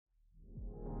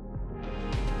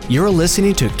You're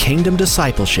listening to Kingdom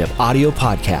Discipleship audio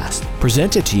podcast,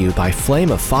 presented to you by Flame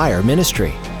of Fire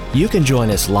Ministry. You can join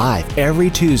us live every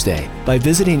Tuesday by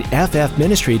visiting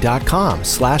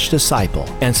ffministry.com/disciple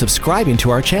and subscribing to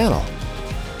our channel.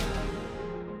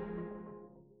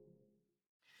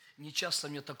 Не часто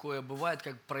мне такое бывает,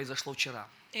 как произошло вчера.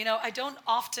 You know, I don't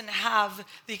often have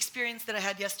the experience that I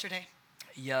had yesterday.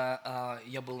 Я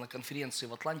был на конференции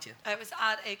в Атланте. I was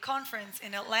at a conference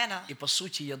in Atlanta. И по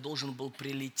сути я должен был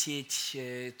прилететь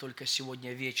только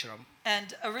сегодня вечером. And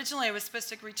originally I was supposed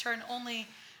to return only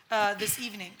this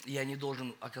evening. Я не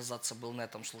должен оказаться был на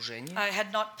этом служении. I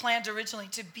had not planned originally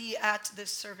to be at this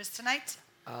service tonight.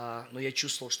 Но я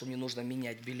чувствовал, что мне нужно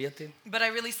менять билеты. But I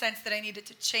really sensed that I needed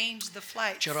to change the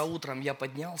flights. Вчера утром я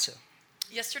поднялся.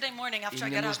 Yesterday morning after И I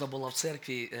мне got нужно up. было в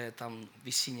церкви там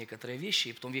вести некоторые вещи,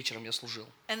 и потом вечером я служил.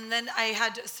 And then I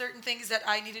had certain things that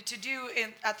I needed to do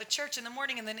at the church in the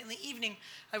morning, and then in the evening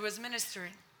I was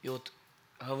ministering. И вот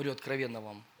говорю откровенно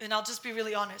вам. And I'll just be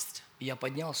really honest. Я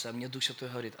поднялся, а мне Дух Святой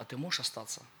говорит: а ты можешь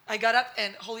остаться? I got up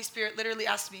and Holy Spirit literally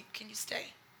asked me, "Can you stay?"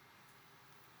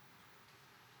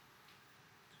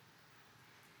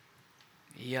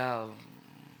 Я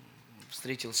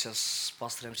встретился с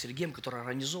пастором Сергеем, который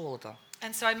организовал это.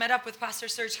 And so I met up with Pastor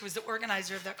Serge, who was the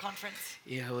organizer of that conference.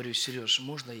 И я говорю: Сереж,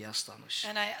 можно я останусь?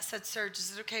 And I said, Serge,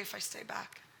 is it okay if I stay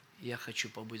back? Я хочу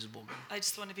побыть с Богом. I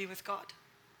just want to be with God.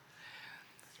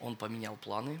 Он поменял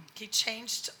планы, He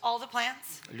changed all the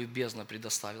plans, любезно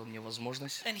предоставил мне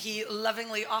возможность. and he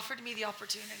lovingly offered me the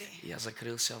opportunity. Я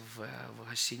закрылся в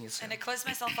гостинице, And I closed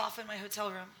myself off in my hotel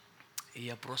room. и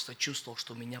я просто чувствовал,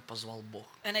 что меня позвал Бог.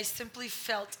 And I simply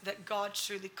felt that God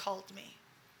truly called me.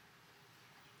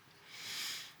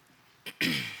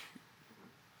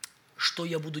 Что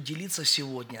я буду делиться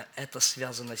сегодня, это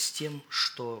связано с тем,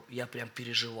 что я прям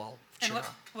переживал And вчера.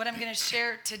 what I'm going to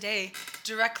share today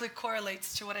directly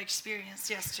correlates to what I experienced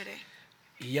yesterday.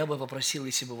 И я бы попросил,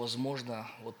 если бы возможно,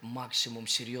 вот максимум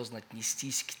серьезно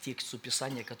отнестись к тексту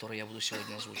Писания, который я буду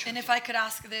сегодня And озвучивать. if I could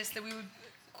ask this, that we would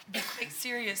be quite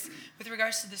serious with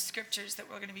regards to the scriptures that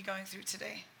we're going to be going through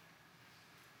today.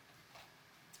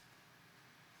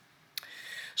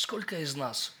 Сколько из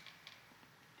нас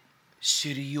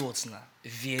серьезно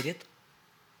верит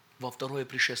во второе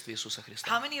пришествие Иисуса How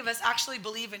Христа? many of us actually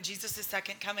believe in Jesus'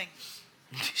 second coming?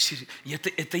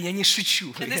 Это я не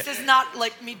шучу. And this is not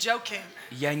like me joking.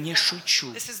 Я не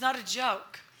шучу. This is not a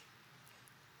joke.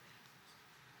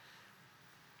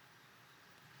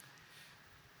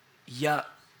 Я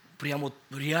прям вот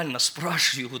реально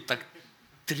спрашиваю вот так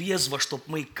трезво, чтобы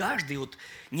мы каждый вот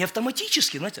не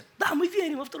автоматически, знаете, да, мы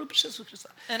верим во второе пришествие Христа.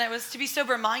 And I was to be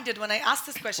sober-minded when I asked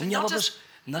this У question. меня вопрос: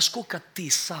 насколько ты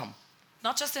сам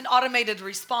Not just an automated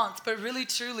response, but really,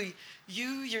 truly,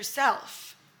 you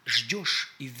yourself.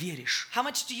 ждешь и веришь How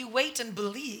much do you wait and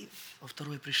believe во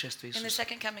второе пришествие in the Иисуса?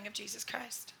 second coming of Jesus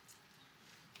Christ?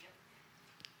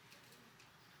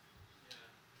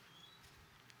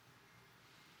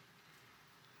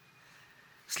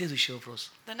 Следующий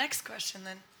вопрос. The next question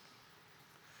then.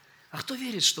 А кто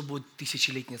верит, что будет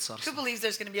тысячелетнее Who царство? believes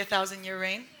there's going to be a 1,000-year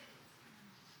reign?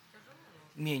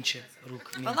 Меньше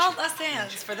рук, A меньше. lot less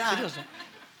hands for that. Серьезно.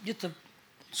 Где-то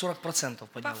 40%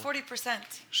 подняло. About 40%.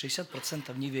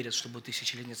 60% не верят, что будет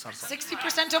тысячелетнее царство.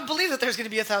 60% don't believe that there's going to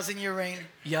be a 1,000-year reign.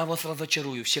 Я вас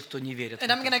разочарую, все, кто не верит. в And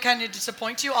I'm going это. to kind of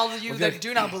disappoint you, all of you that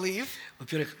do not believe.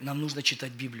 Во-первых, нам нужно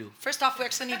читать Библию. First off, we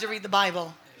actually need to read the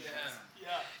Bible.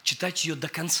 Читать ее до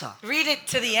конца. Read it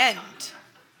to the end.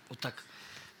 Вот так.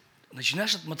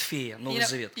 Начинаешь от Матфея, You Новый know,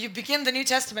 Завет, you begin the New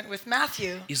Testament with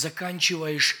Matthew, и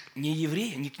заканчиваешь не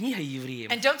евреем, не книгой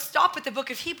евреям, and don't stop at the book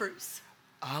of Hebrews,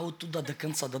 а вот туда до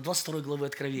конца, до 22 главы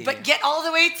Откровения. but get all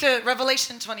the way to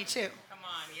Revelation 22.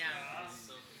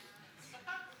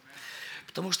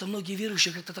 Потому что многие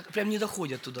верующие как-то так прям не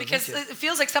доходят туда. Because Знаете? it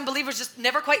feels like some believers just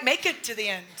never quite make it to the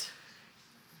end.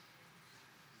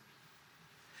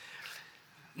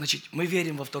 Значит, мы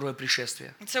верим во второе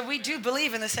пришествие. And so we do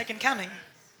believe in the second coming.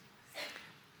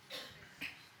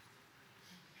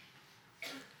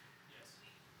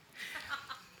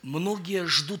 Многие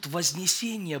ждут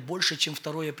вознесения больше, чем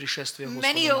второе пришествие Господа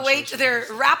Many нашего await Иисуса their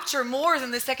Христа. rapture more than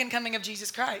the second coming of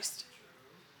Jesus Christ.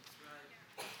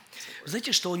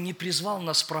 Знаете, что Он не призвал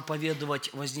нас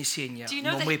проповедовать вознесение, Do you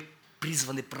know но that- мы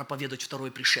призваны проповедовать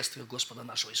второе пришествие Господа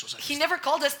нашего Иисуса He Христа. never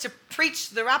called us to preach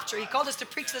the rapture. He called us to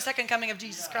preach the second coming of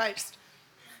Jesus Christ.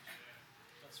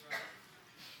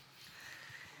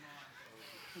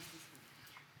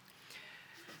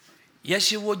 Я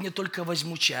сегодня только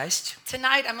возьму часть,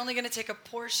 Tonight, I'm only going to take a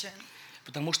portion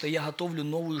потому что я готовлю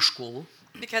новую школу.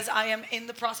 because I am in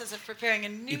the process of preparing a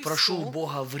И new прошу у school.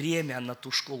 Бога время на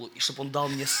ту школу, и чтобы Он дал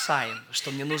мне сайн,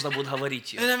 что мне нужно будет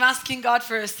говорить And ее. I'm asking God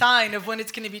for a sign of when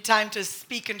it's going to be time to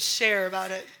speak and share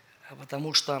about it.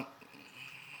 Потому что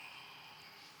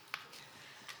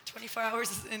 24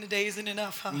 hours in a day isn't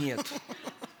enough, huh?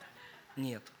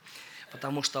 нет.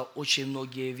 Потому что очень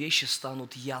многие вещи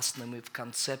станут ясными в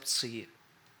концепции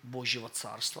Божьего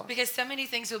Царства. Because so many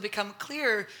things will become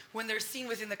clear when they're seen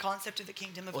within the concept of the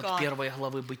kingdom of От God. 1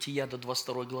 главы Бытия до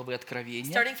 22 главы Откровения.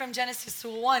 Starting from Genesis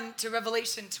 1 to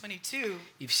Revelation 22,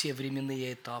 И все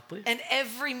временные этапы. and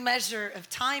every measure of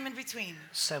time in between.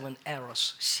 7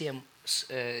 eras, 7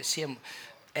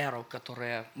 эров,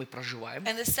 которые мы проживаем.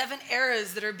 And the 7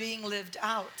 eras that are being lived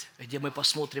out. Где мы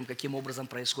посмотрим, каким образом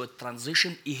происходит транзишн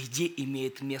и где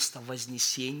имеет место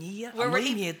вознесение. Оно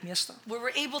имеет место. Where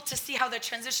we're able to see how the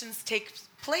transitions take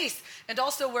place, and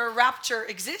also where rapture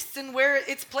exists and where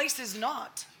its place is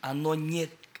not. Оно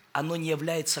не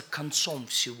является концом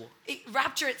всего.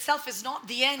 Rapture itself is not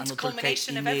the end Оно только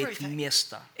culmination of имеет everything.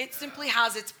 место It simply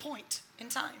has its point in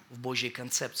time в Божьей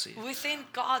концепции. within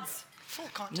God's full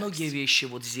context. Многие вещи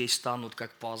вот здесь станут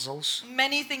как puzzles.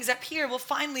 Many things up here will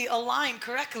finally align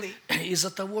correctly. Из-за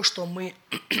того, что мы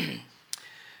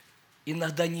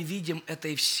иногда не видим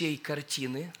этой всей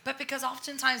картины, But because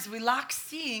oftentimes we lack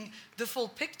seeing the full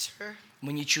picture,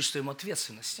 мы не чувствуем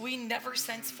ответственности. we never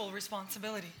sense full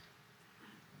responsibility.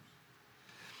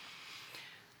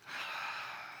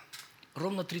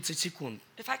 Ровно 30 секунд.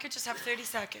 If I could just have 30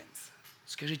 seconds,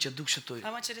 Скажите, Дух Святой, I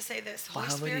want you to say this. Holy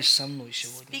поговоришь Spirit, со мной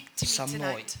сегодня, speak to со me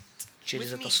мной, tonight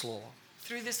через with это me слово.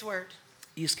 through this word.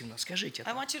 Искренне скажите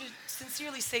I это. want you to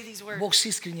sincerely say these words. Бог с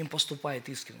искренним поступает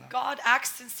искренно. God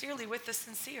acts sincerely with the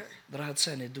sincere.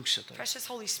 Драгоценный Дух Святой, Precious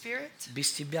Holy Spirit,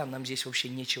 без Тебя нам здесь вообще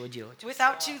нечего делать.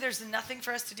 without you, there's nothing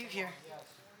for us to do here.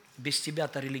 Без Тебя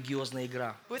это религиозная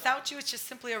игра. Without you, it's just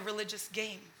simply a religious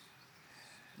game.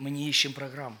 Мы не ищем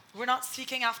программ. We're not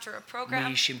seeking after a Мы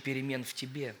program. ищем перемен в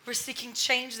Тебе. We're seeking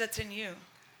change that's in you.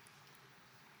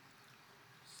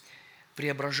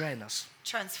 Преображай нас.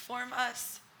 Transform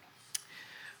us.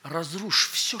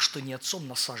 Разрушь все, что не отцом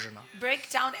насажено.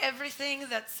 Break down everything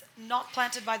that's not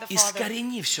planted by the Father.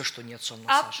 Искорени все, что не отцом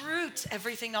насажено. Uproot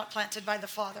everything not planted by the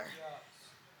Father.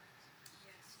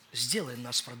 Сделай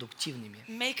нас продуктивными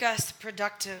Make us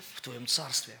productive в Твоем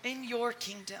Царстве, in your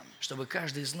kingdom, чтобы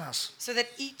каждый из нас, so that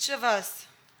each of us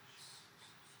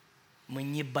мы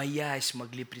не боясь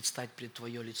могли предстать пред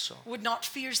Твое лицо. would not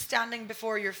fear standing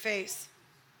before your face.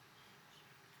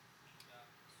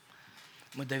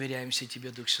 Мы доверяемся Тебе,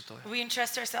 Дух Святой, We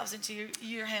entrust ourselves into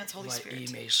your hands, Holy во Spirit.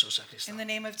 имя Иисуса Христа. In the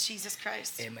name of Jesus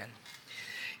Christ. Аминь.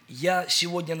 Я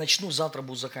сегодня начну, завтра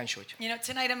буду заканчивать. You know,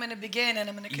 tonight I'm going to begin and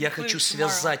I'm going to Я хочу conclude tomorrow.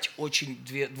 связать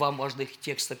два важных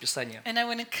текста Писания. And I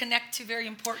want to connect to very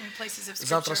important places of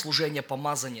Завтра Scripture. служение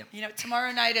помазания, You know,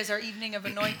 tomorrow night is our evening of а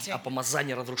anointing.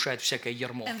 помазание разрушает всякое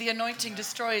ярмо. And the anointing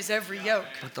destroys every yoke.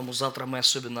 Поэтому завтра мы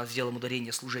особенно сделаем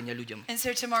ударение служения людям. And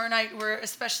so tomorrow night we're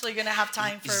especially going to have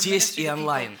time for Здесь ministry и to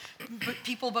онлайн.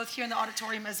 people both here in the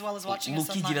auditorium as well as watching us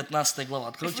Луки online. 19 глава.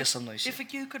 Откройте со мной все. If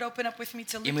you could open up with me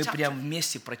to И Luke мы chapter, прям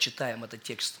вместе прочитаем этот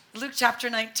текст. Luke chapter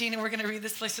 19, and we're going to read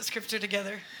this place of Scripture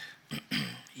together.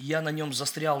 Я на нем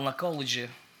застрял на колледже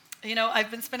You know, I've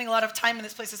been spending a lot of time in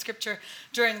this place of Scripture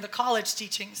during the college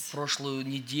teachings. прошлую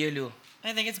неделю.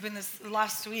 I think it's been this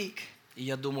last week. И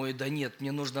я думаю, да нет,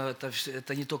 мне нужно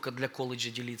это не только для колледжа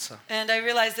делиться. And I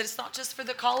realized that it's not just for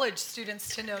the college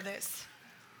students to know this.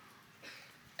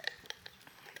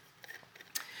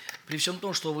 При всем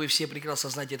том, что вы все прекрасно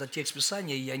знаете этот текст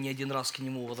Писания, я не один раз к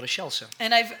нему возвращался.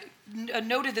 And I've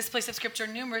noted this place of Scripture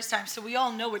numerous times, so we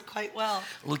all know it quite well.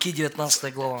 Луки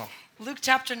 19 глава, Luke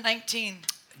chapter 19,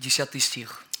 10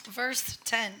 стих. verse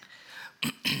 10.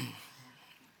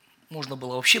 Можно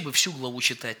было вообще бы всю главу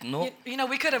читать, но You know,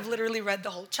 we could have literally read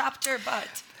the whole chapter, but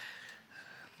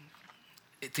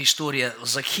эта история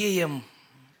с Закхеем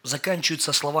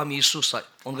заканчивается словами Иисуса.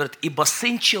 Он говорит, ибо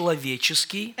Сын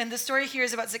Человеческий and the story here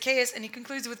is about Zacchaeus, and he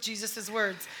concludes with Jesus'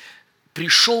 words.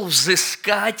 пришел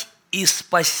взыскать и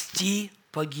спасти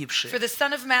For погибших. the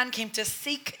Son of Man came to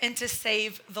seek and to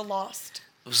save the lost.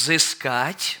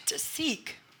 Взыскать To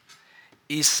seek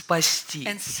и спасти.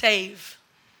 and save.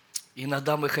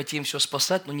 Иногда мы хотим все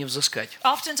спасать, но не взыскать.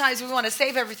 Oftentimes we want to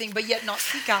save everything, but yet not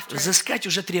seek after it. Взыскать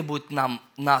уже требует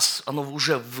нас, оно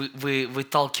уже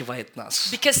выталкивает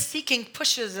нас. Because seeking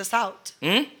pushes us out.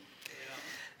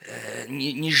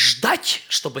 Не ждать,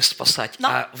 чтобы спасать, Но-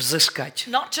 а взыскать.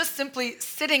 Not just simply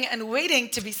sitting and waiting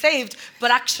to be saved, but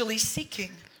actually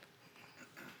seeking.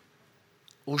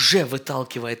 Уже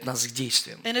выталкивает нас к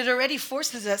действиям. And it already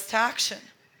forces us to action.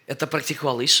 Это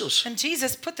практиковал Иисус. And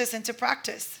Jesus put this into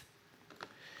practice.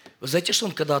 Вы знаете, что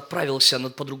он, когда отправился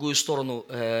по другую сторону,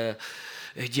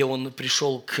 где он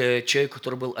пришел к человеку,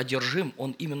 который был одержим,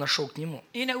 он именно шел к нему.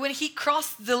 You know, when he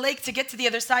crossed the lake to get to the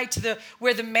other side,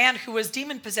 where the man who was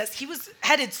demon possessed, he was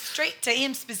headed straight to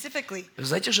him specifically. Вы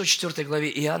знаете, что в 4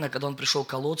 главе Иоанна, когда он пришел к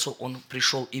колодцу, он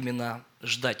пришел именно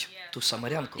ждать ту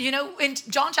самарянку. You know, in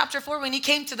John chapter 4, when he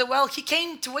came to the well, he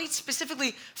came to wait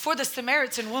specifically for the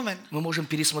Samaritan woman. Мы можем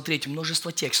пересмотреть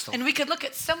множество текстов And we could look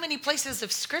at so many places of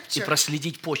и scripture.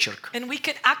 проследить почерк. And we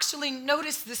could actually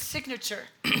notice the signature.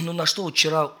 Ну на что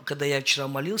вчера, когда я вчера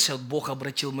молился, Бог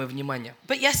обратил мое внимание.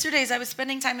 But yesterday, as I was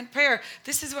spending time in prayer,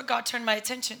 this is what God turned my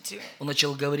attention to. Он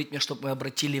начал говорить мне, чтобы мы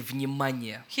обратили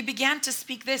внимание He began to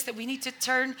speak this, that we need to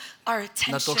turn our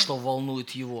на то, что attention волнует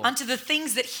его, onto the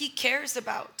things that he cares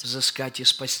about, взыскать и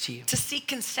спасти. to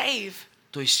seek and save.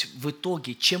 То есть в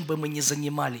итоге, чем бы мы ни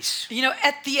занимались, You know,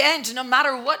 at the end, no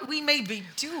matter what we may be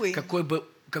doing, какую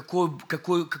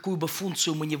бы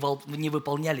функцию мы не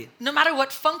выполняли, no matter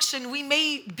what function we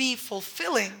may be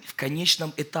fulfilling, в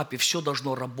конечном этапе все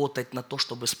должно работать на то,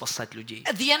 чтобы спасать людей.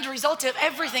 the end result of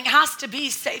everything has to be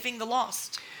saving the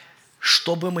lost.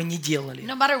 Что бы мы ни делали,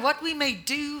 No matter what we may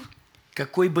do,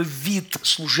 какой бы вид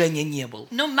служения ни был,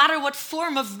 no matter what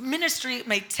form of ministry it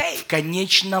may в take,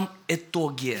 конечном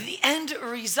итоге the end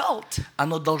result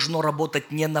оно должно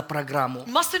работать не на программу,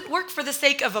 mustn't work for the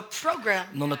sake of a program,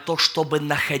 но на то, чтобы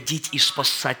находить и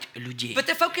спасать людей. but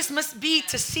the focus must be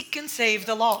to seek and save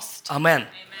the lost. Амен.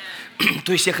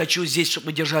 То есть я хочу здесь, чтобы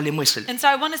мы держали мысль. And so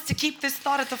I want us to keep this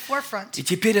thought at the forefront. И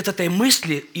теперь от этой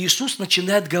мысли Иисус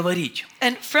начинает говорить.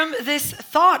 And from this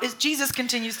thought, as Jesus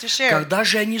continues to share, Когда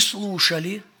же они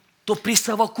слушали, то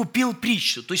присовокупил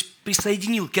притчу, то есть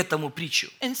присоединил к этому притчу.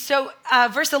 and so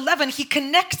verse 11, he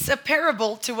connects a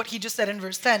parable to what he just said in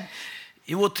verse 10.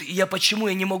 И вот почему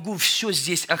я не могу все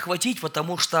здесь охватить,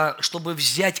 потому что, чтобы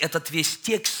взять этот весь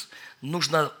текст,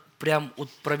 нужно прям вот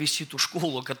провести ту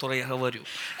школу, о которой я говорю.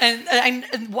 And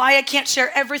why I can't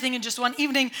share everything in just one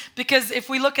evening, because if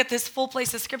we look at this full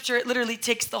place of scripture, it literally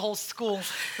takes the whole school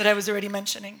that I was already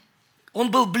mentioning.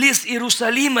 Он был близ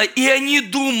Иерусалима, и они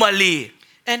думали,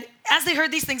 And as they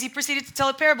heard these things, he proceeded to tell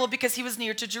a parable because he was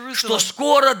near to что Jerusalem.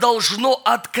 скоро должно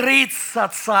открыться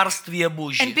Царствие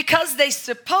Божье. And because they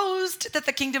supposed that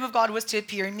the kingdom of God was to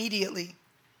appear immediately.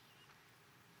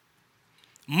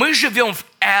 Мы живем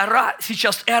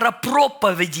сейчас эра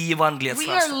проповеди Евангелия We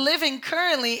are Царства. living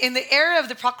currently in the era of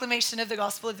the proclamation of the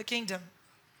gospel of the kingdom.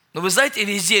 Но вы знаете,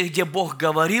 везде, где Бог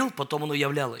говорил, потом оно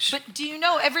являлось. But do you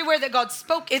know, everywhere that God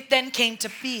spoke, it then came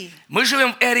to be. Мы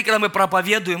живем в эре, когда мы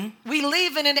проповедуем We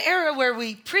live in an era where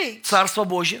we preach Царство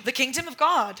Божье, the kingdom of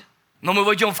God. но мы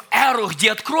войдем в эру,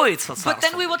 где откроется But then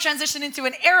Царство we will Божье. transition into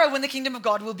an era when the kingdom of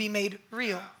God will be made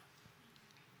real.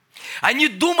 Они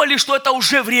думали, что это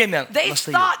уже время They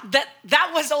настает. thought that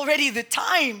that was already the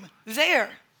time there.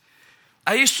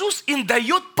 А Иисус им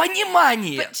дает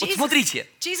понимание. But Вот смотрите.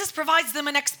 Jesus provides them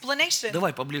an explanation.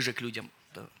 Давай поближе к людям.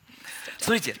 Да.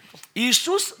 Смотрите.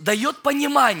 Иисус дает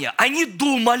понимание. Они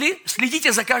думали,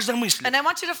 следите за каждой мыслью, And I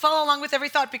want you to follow along with every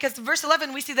thought, because in verse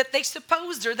 11 we see that they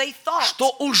supposed, or they thought,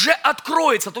 что уже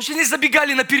откроется. То есть они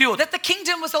забегали наперед. that the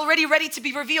kingdom was already ready to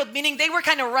be revealed, meaning they were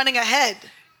kind of running ahead.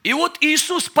 И вот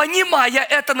Иисус, понимая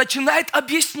это, начинает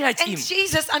объяснять And им.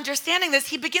 Jesus, understanding this,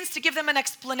 he begins to give them an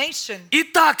explanation. И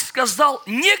так сказал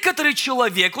некоторый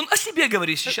человек, он о себе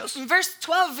говорит сейчас, In verse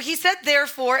 12, he said,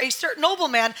 therefore, a certain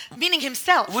nobleman, meaning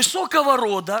himself, высокого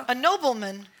рода, a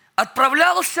nobleman,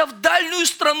 отправлялся в дальнюю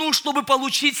страну, чтобы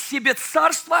получить себе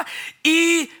царство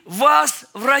и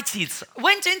возвратиться.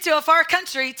 went into a far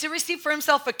country to receive for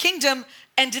himself a kingdom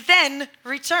and then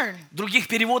return. В других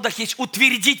переводах есть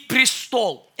утвердить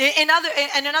престол. In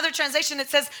another translation, it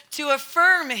says to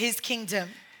affirm his kingdom.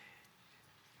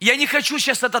 Я не хочу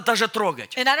сейчас это даже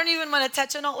трогать. And I don't even want to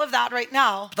touch on all of that right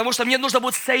now. Потому что мне нужно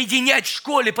будет соединять в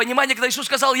школе понимание, когда Иисус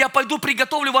сказал, я пойду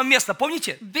приготовлю вам место.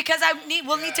 Помните? Because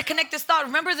we'll need to connect this thought.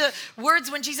 Remember the words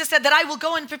when Jesus said that I will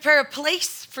go and prepare a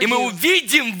place for И мы you.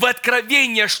 увидим в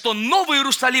Откровении, что Новый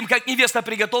Иерусалим, как невеста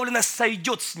приготовлена,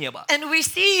 сойдет с неба. And we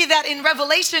see that in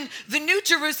Revelation, the new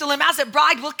Jerusalem as a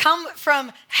bride will come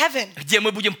from heaven, Где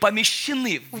мы будем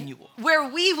помещены в него. where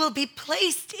we will be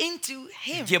placed into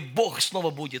him. Где Бог снова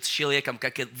будет с человеком,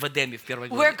 как и в Эдеме в первой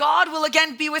Where главе. God will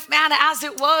again be with man as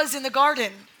it was in the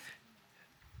garden.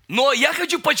 Но я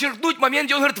хочу подчеркнуть момент,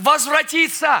 где он говорит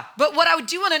 «возвратиться». But what I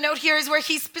do want to note here is where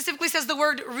he specifically says the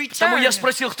word Поэтому return. я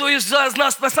спросил, кто из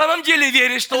нас на самом деле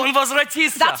верит, что он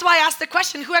возвратится? That's why I asked the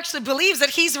question, who actually believes that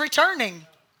he's returning?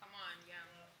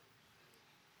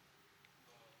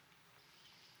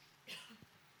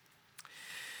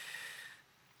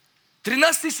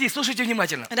 13 стих, слушайте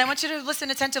внимательно. And I want you to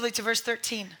listen attentively to verse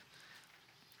 13.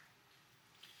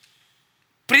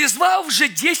 «Призвав же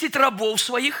 10 рабов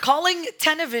своих, Calling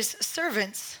 10 of his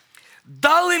servants,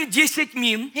 дал им 10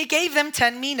 мин he gave them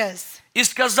 10 minas и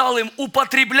сказал им,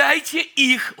 употребляйте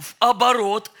их в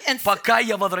оборот, And- пока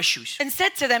я возвращусь». and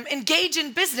said to them, engage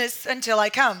in business until I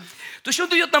come. То есть он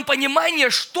дает нам понимание,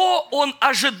 что он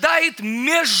ожидает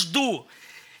между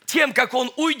тем, как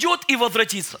он уйдет и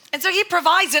возвратится. And so he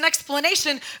provides an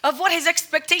explanation of what his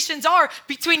expectations are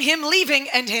between him leaving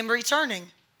and him returning.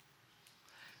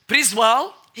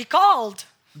 Призвал, He called,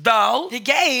 дал he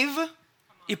gave,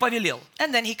 и повелел.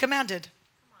 and then he commanded.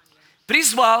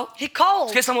 Призвал, He called.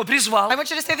 скажи само, призвал. I want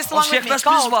you to say this Он along with всех me. нас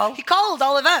призвал. He called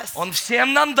all of us. Он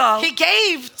всем нам дал. He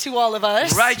gave to all of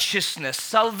us. Righteousness,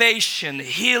 salvation,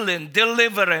 healing,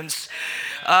 deliverance.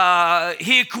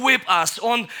 He equipped us.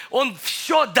 Он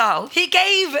все дал. He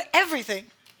gave everything.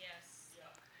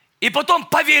 И потом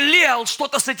повелел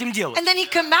что-то с этим делать. And then he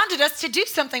commanded us to do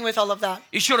something with all of that.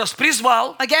 Еще раз,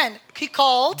 призвал, Again, he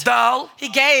called, дал he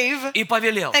gave, и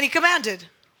повелел. and he commanded.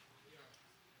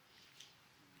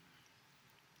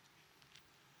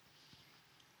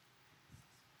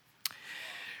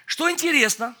 Что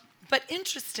интересно, But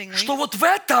interestingly, что вот в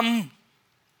этом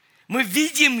мы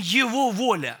видим Его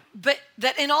воля. but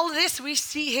that in all of this we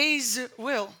see his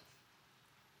will.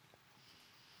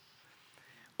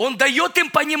 Он дает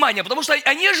им понимание, потому что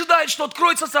они ожидают, что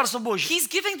откроется Царство Божье. He's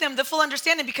giving them the full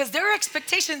understanding because there are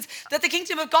expectations that the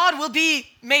kingdom of God will be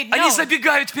made Они known.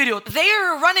 забегают вперед. They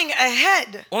are running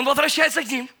ahead, Он возвращается к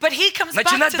ним, but he comes back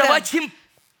начинает to them давать им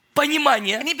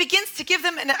понимание, and he begins to give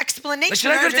them an explanation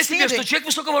начинает or говорить о себе, что understanding. человек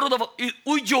высокого рода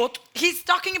уйдет, He's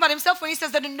talking about himself when he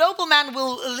says that a nobleman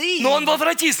will leave, но он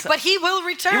возвратится. but he will И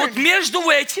вот return. между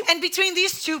этим And between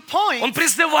these 2 он points,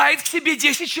 призывает к себе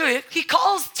 10 человек, he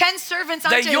calls 10 servants unto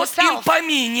дает им himself, and he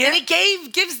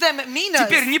поминие. gives them minas.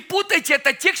 Теперь не путайте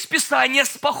этот текст Писания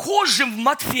с похожим в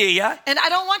Матфея, And I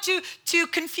don't want you to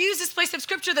confuse this place of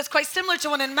scripture that's quite similar to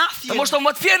one in Matthew. потому что в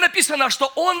Матфея написано,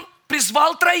 что он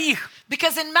призвал 3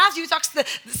 Because in Matthew it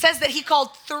says that he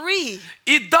called 3.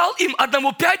 и дал им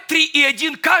одному 5, 3 и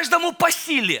 1, каждому по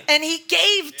силе. And he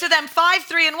gave to them 5,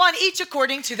 3, and 1, each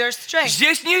according to their strength.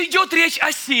 Здесь не идет речь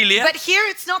о силе, But here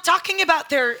it's not talking about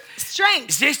their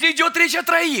strength. здесь не идет речь о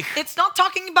 3. It's not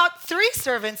talking about 3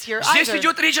 servants here Здесь either.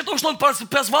 идет речь о том, что он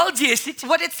позвал 10,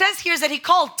 What it says here is that he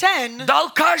called 10 дал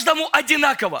каждому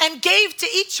одинаково. and gave to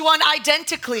each one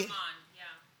identically.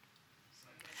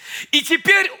 И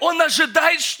теперь он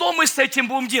ожидает, что мы с этим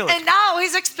будем делать. And now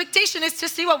his expectation is to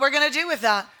see what we're going to do with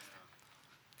that.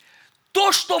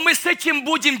 То, что мы с этим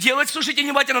будем делать, слушайте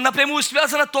внимательно, напрямую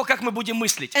связано то, как мы будем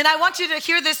мыслить. And I want you to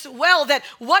hear this well, that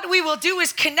what we will do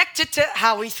is connected to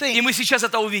how we И think. мы сейчас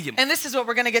это увидим. And this is what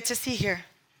we're going to get to see here.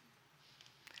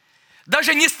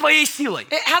 Даже не с твоей силой,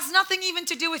 It has nothing even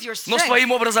to do with your но с strength,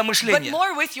 твоим образом but мышления.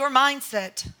 more with your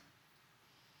mindset.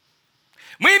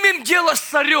 Мы имеем дело с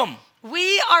царем.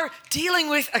 We are dealing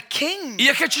with a king. И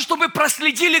я хочу, чтобы вы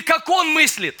проследили, как он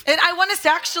мыслит. And I want us to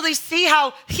actually see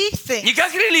how he thinks. Не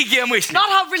как религия мыслит, Not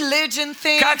how religion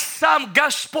thinks, как сам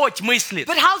Господь мыслит.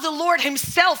 but how the Lord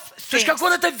himself То есть, thinks. как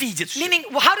он это видит. Meaning,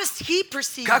 well, how does he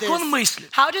perceive Как this? он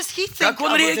мыслит. How does he think Как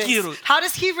он of this? реагирует. How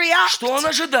does he react? Что он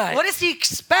ожидает. What does he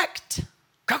expect?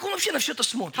 Как он вообще на все это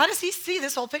смотрит. How does he see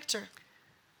this whole picture?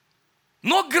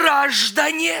 Но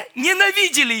граждане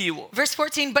ненавидели его Verse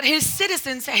 14, but his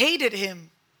citizens hated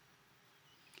him.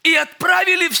 и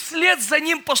отправили вслед за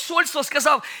ним посольство,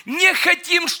 сказав, не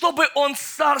хотим, чтобы он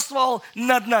царствовал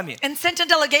над нами. And sent a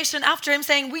delegation after him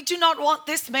saying, we do not want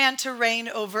this man to reign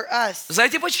over us.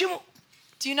 Знаете почему?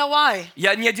 Do you know why?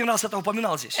 Я не один раз это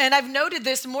упоминал здесь. And I've noted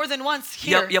this more than once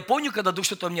here. Я помню, когда Дух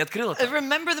Святой мне открыл I это,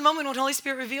 remember the moment when Holy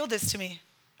Spirit revealed this to me.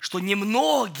 что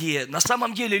немногие, на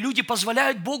самом деле, люди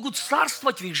позволяют Богу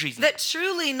царствовать в их жизни. That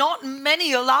truly not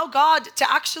many allow God to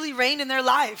actually reign in their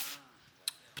life.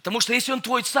 Потому что если Он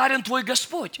твой царь, Он твой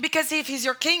Господь. Because if he's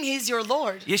your king, he's your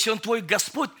Lord. Если Он твой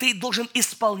Господь, ты должен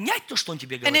исполнять то, что Он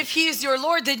тебе And говорит. if he is your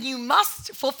Lord, then you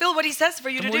must fulfill what he says for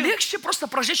you to Поэтому do. легче просто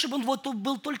прожить, чтобы Он вот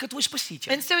был только твой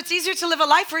Спаситель. And so it's easier to live a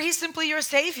life where he's simply your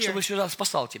savior. Чтобы всегда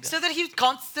спасал тебя. So that he would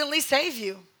constantly save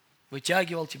you.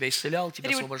 Вытягивал тебя, исцелял That тебя,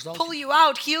 he would освобождал pull тебя. you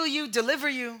out, heal you, deliver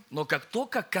you. Но как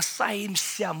только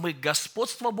касаемся мы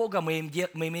господства Бога, мы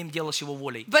имеем дело с Его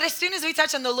волей. But as soon as we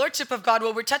touch on the lordship of God,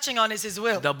 what we're touching on is his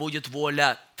will. Да будет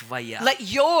воля Твоя. Let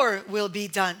your will be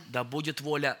done. Да будет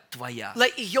воля Твоя.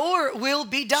 Let your will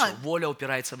be done. Воля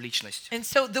упирается в личность. And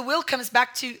so the will comes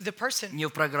back to the person. Не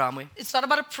в программы, It's not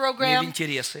about a не в program.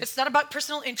 интересы. It's not about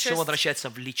personal Все interest. возвращается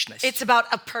в личность. It's about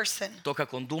a person. То,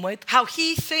 как он думает, How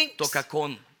he то, thinks, как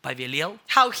он повелел,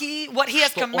 what he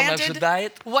has что он commanded,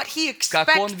 ожидает, what he как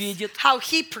expects, он видит, how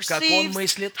he как он perceives,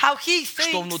 мыслит, how he что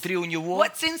thinks, внутри у него.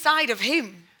 what's inside of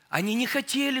him. Они не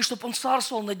хотели, чтобы он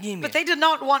царствовал над ними, But they did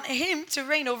not want him to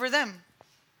reign over them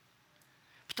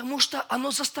потому что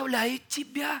оно заставляет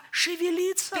тебя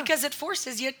шевелиться. because it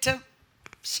forces you to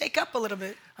shake up a little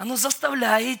bit. Оно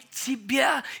заставляет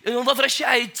тебя, оно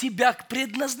возвращает тебя к It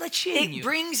предназначению,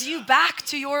 brings you back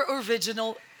to your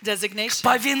original к designation.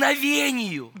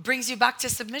 повиновению, Brings you back to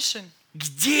submission, к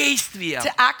действиям.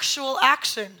 to actual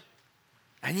action.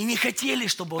 Они не хотели,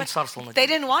 чтобы он But царствовал над they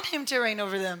ними. didn't want him to reign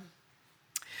over them.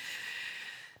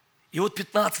 И вот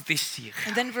 15 стих.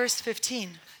 And then verse 15.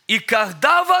 И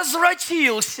когда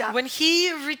возвратился, When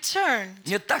he returned,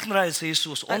 мне так нравится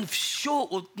Иисус, Он все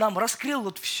вот нам раскрыл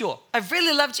вот все. I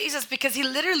really love Jesus because he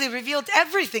literally revealed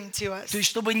everything to us. То есть,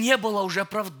 чтобы не было уже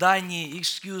оправданий,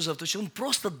 экскьюзов, то есть Он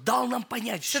просто дал нам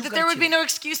понять So всю that there would be картину. no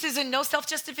excuses and no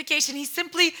self-justification. He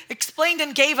simply explained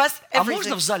and gave us А можно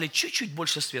everything. в зале чуть-чуть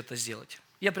больше света сделать?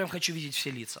 Я прям хочу видеть все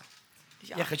лица.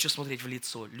 Yeah. Я хочу смотреть в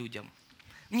лицо людям.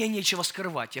 Мне нечего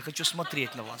скрывать, я хочу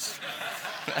смотреть на вас.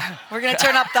 We're going to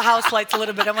turn up the house lights a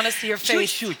little bit. I want to see your face.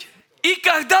 Чуть-чуть. И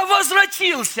когда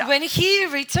возвратился, When he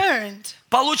returned,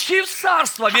 получив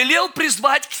царство, велел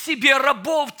призвать к себе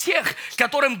рабов тех,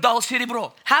 которым дал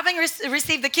серебро. having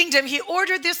received the kingdom, he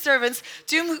ordered the servants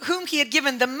to whom he had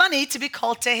given the money to be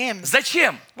called to him.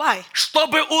 Зачем? Why?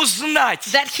 Чтобы узнать.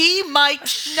 That he might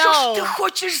Что ж ты know.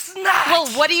 хочешь Well,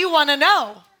 знать? what do you want to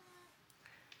know?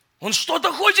 Он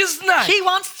что-то хочет знать. He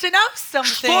wants to know something.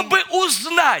 Чтобы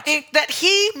узнать. That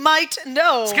he might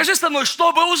know. Скажи со мной,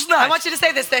 чтобы I узнать. want you to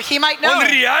say this, that he might Он know.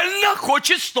 реально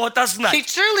хочет что-то He знать.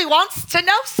 truly wants to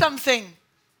know something.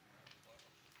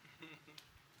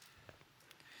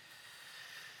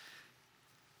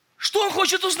 Что он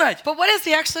хочет узнать? But what does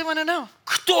he actually want to know?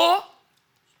 Кто,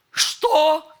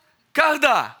 что,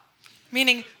 когда.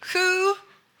 Meaning who,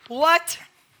 what,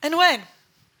 and when.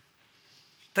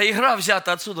 Та игра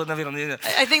взята отсюда, наверное.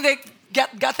 I think they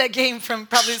got that game from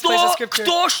probably this place of Что, scripture.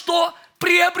 кто, что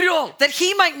приобрел. That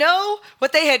he might know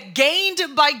what they had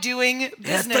gained by doing Это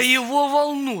business. его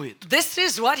волнует. This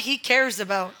is what he cares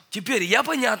about. Теперь я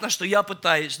понятно, что я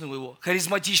пытаюсь его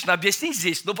харизматично объяснить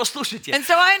здесь, но послушайте. And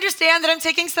so I understand that I'm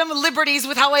taking some liberties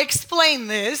with how I explain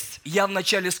this. Я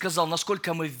вначале сказал,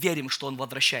 насколько мы верим, что он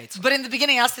возвращается. But in the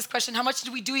beginning I asked this question, how much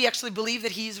do we actually believe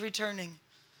that he is returning?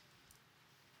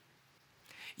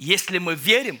 Если мы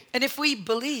верим, And if we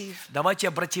believe, давайте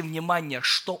обратим внимание,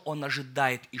 что он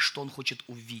ожидает и что он хочет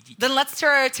увидеть. then let's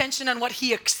turn our attention on what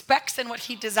he expects and what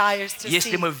he desires to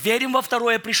Если see. мы верим во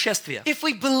второе пришествие, If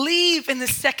we believe in the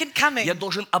second coming, я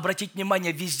должен обратить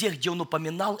внимание везде, где он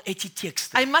упоминал эти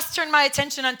тексты. I must turn my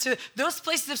attention onto those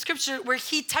places of scripture where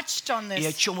he touched on И о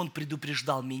this чем он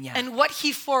предупреждал меня. and what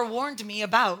he forewarned me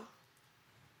about.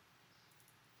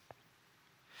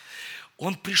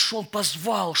 Он пришел,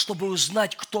 позвал, чтобы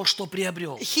узнать, кто что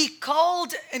приобрел. He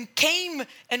called and came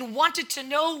and wanted to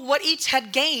know what each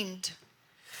had gained.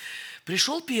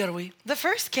 Пришел первый The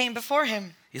first came before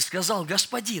him и сказал: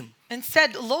 господин, and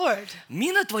said, Lord,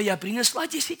 мина твоя принесла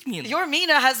 10 мин. your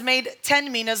mina has made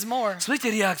 10 minas more. Смотрите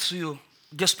реакцию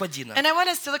господина. And I want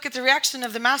us to look at the reaction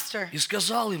of the master. И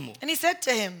сказал ему: And he said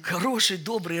to him, хороший,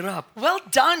 добрый раб. well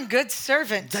done, good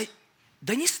servant.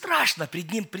 Да не страшно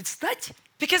пред ним предстать,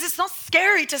 Because it's not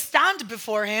scary to stand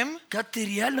before him как ты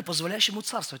реально позволяешь ему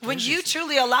царствовать в when твоей you жизни.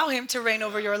 truly allow him to reign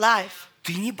over your life.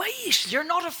 Ты не боишься. You're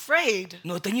not afraid.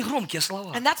 Но это не громкие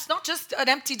слова. And that's not just an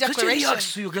empty Смотрите declaration.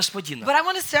 реакцию господина. But I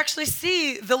want us to actually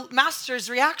see the master's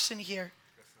reaction here.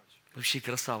 Вообще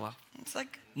красава. It's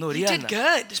like, Ну you реально. did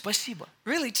good. Спасибо.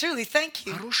 Really, truly, thank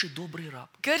you. Хороший, добрый раб.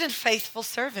 Good and faithful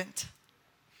servant.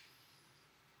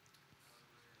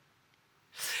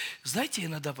 Знаете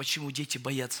иногда, почему дети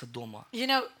боятся дома? You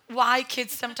know why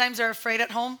kids sometimes are afraid at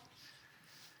home?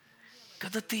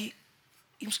 Когда ты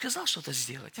им сказал что-то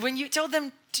сделать, When you told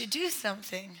them to do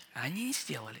something, а они не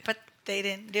сделали. but they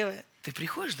didn't do it. Ты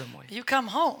приходишь домой, You come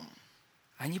home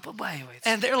они побаиваются.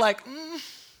 and they're like,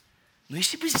 Но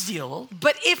если бы сделал,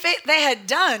 but if they had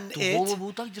done то it, голову бы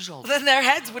вот так держал. then their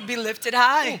heads would be lifted О,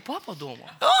 high. папа дома.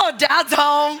 Oh, dad's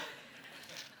home.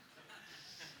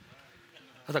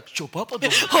 А так, что, папа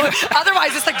дома?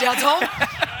 Otherwise, it's like, dad's home.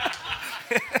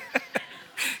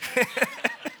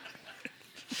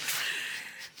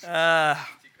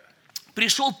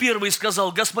 Пришел первый и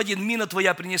сказал: господин, мина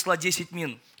твоя принесла 10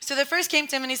 мин. So the first came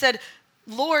to him and he said,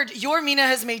 Lord, your mina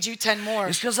has made you 10 more.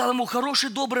 И сказал ему: хороший,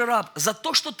 добрый раб, за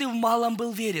то, что ты в малом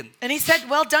был верен, And he said,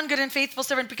 well done, good and faithful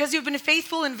servant, because you've been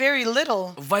faithful in very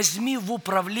little, возьми в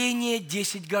управление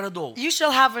 10 городов. you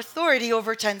shall have authority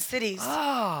over 10 cities.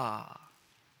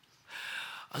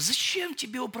 А зачем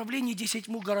тебе управление 10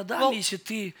 городами, если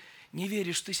ты не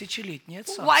веришь в тысячелетнее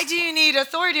царство? Why do you need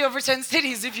authority over 10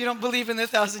 cities if you don't believe in the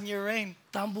 1,000-year reign?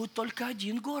 Там будет только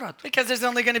один город Because there's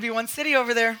only going to be one city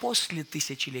over there после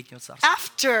тысячелетнего царства.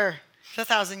 after the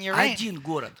 1,000-year reign. Один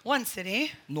город, One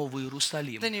city, Новый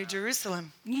Иерусалим. the New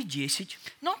Jerusalem. Не 10,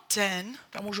 Not 10.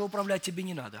 там уже управлять тебе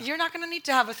не надо. You're not going to need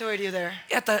to have authority there.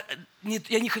 Это,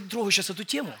 я не трогаю сейчас эту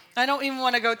тему. I don't even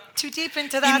want to go too deep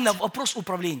into Именно that. вопрос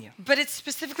управления. But it's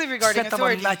specifically С regarding этого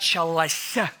authority.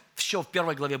 началось все в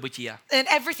первой главе Бытия. And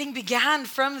everything began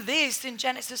from this in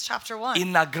Genesis chapter 1. И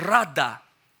награда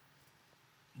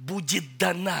будет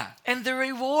дана. And the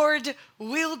reward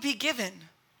will be given.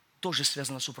 Тоже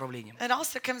связано с управлением. It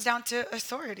also comes down to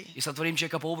authority. И сотворим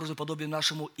человека по образу и подобию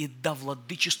нашему, и да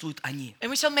владычествуют они. And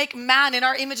we shall make man in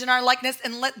our image and our likeness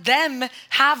and let them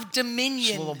have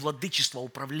dominion. Слово владычество,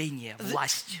 управление,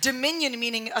 власть. Dominion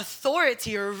meaning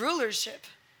authority or rulership.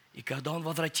 И когда он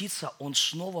возвратится, он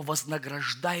снова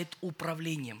вознаграждает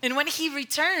управлением. And when he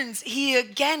returns, he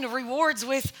again rewards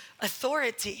with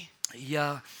authority.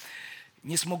 Я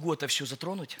не смогу это все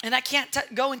затронуть. And I can't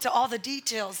go into all the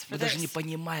details for Мы даже не this.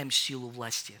 понимаем силу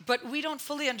власти. But we don't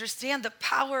fully understand the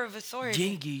power of authority.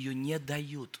 Деньги ее не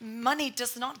дают. Money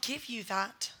does not give you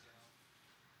that.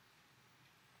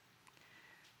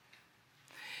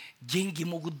 Деньги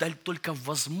могут дать только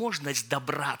возможность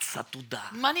добраться туда.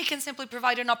 Money can simply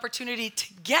provide an opportunity to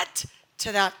get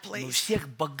to that Но place. всех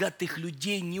богатых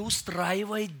людей не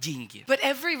устраивает деньги. But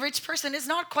every rich person is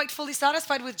not quite fully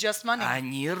satisfied with just money.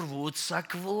 Они рвутся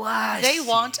к власти. They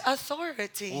want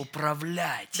authority.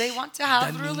 Управлять. They want to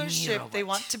have rulership. They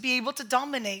want Доминировать. to be able to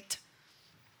dominate.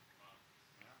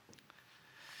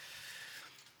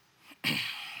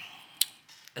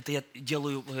 Это я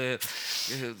делаю,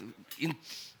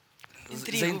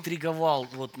 Интригу. заинтриговал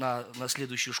вот на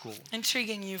следующую школу.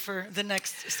 Intriguing you for the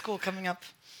next school coming up.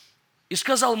 И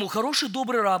сказал ему: хороший,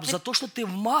 добрый раб, за то, что ты в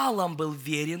малом был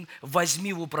верен,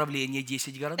 возьми в управление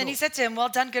 10 городов. And he said to him, well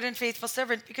done, good and faithful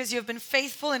servant, because you have been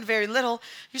faithful in very little,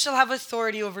 you shall have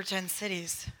authority over 10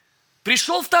 cities.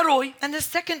 Пришел второй And the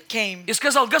second came, и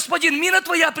сказал: господин, мина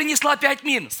твоя принесла 5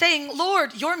 мин. saying,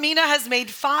 Lord, your mina has made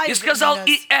 5 И сказал minas.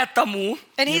 и этому,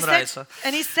 And мне нравится,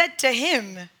 and he said to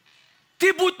him,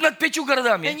 ты будь над 5 and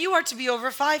городами. you are to be over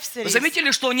 5 Вы cities.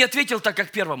 заметили, что он не ответил так, как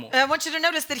первому? I want you to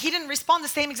notice that he didn't respond the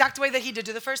same exact way that he did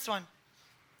to the first one.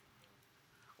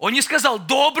 Он не сказал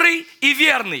добрый и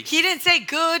верный. He didn't say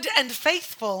good and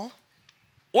faithful.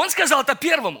 Он сказал это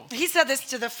первому. He said this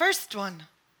to the first one.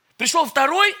 Пришел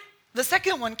второй, The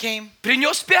second one came.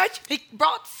 принес 5. He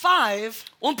brought 5.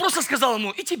 Он просто сказал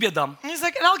ему: и тебе дам. And he's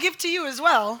like, and I'll give to you as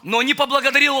well. Но не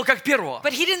поблагодарил его, как первого.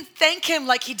 But he didn't thank him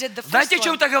like he did the first Знаете, о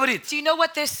чем one. это говорит? Do you know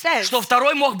what this says? Что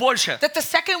второй мог больше. That the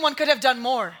second one could have done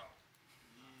more.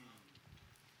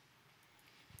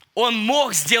 Он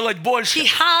мог сделать He больше.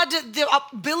 had the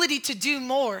ability to do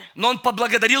more. Но он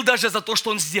поблагодарил даже за то, что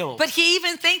он сделал. But he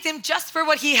even thanked him just for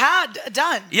what he had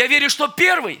done. Я верю, что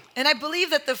первый And I believe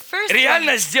that the first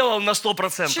реально one сделал на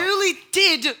 100%. truly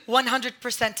did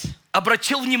 100%.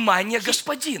 Обратил внимание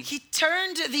господин. He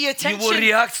turned the Его attention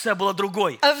реакция была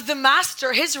другой. of the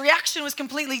master. His reaction was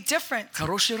completely different.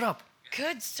 Хороший раб.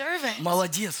 Good servant.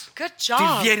 Молодец. Good Ты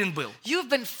job. верен был. You've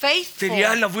been faithful. Ты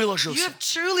реально You выложился. have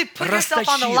truly put yourself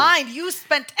on the Расточил. line. You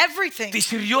spent everything. Ты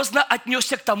серьезно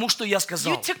отнесся к тому, что я You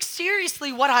сказал. took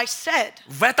seriously what I said.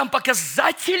 В этом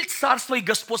показатель царства и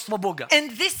господства Бога.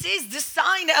 And this is the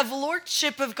sign of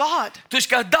lordship of God. То есть,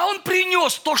 когда он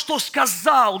принес то, что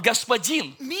сказал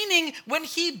господин, Meaning, when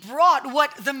he brought what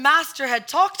the master had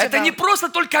talked это не about, просто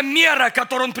только мера,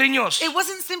 которую он принес, it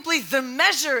wasn't simply the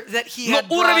measure that he но had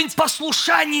уровень brought, послушания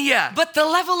but the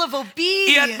level of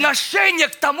и obedience отношение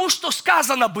к тому, что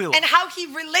сказано было. and how he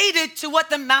related to what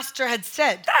the master had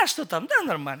said. Да, что там, да,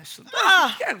 нормально. Все,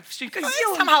 А, все как Well,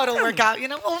 сделано. somehow it'll work out, you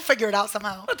know, we'll figure it out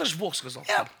somehow. Это же Бог сказал.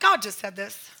 Yeah, God just said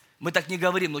this. Мы так не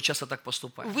говорим, но часто так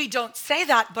поступаем. We don't say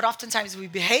that, but oftentimes we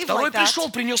behave Второй like that. пришел,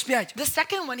 принес 5. The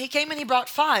second one, he came and he brought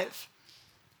 5.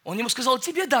 Он ему сказал: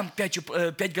 тебе дам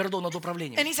 5 городов над And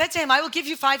управлением. he said to him, I will give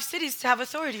you 5 cities to have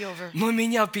authority over. Но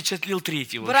меня впечатлил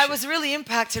третий But I вообще. was really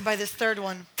impacted by this third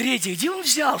one. Третий, где он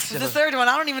взялся? The third one,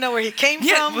 I don't even know where he came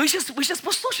Нет, from. вы сейчас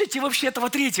послушайте вообще этого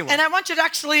третьего. And I want you to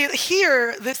actually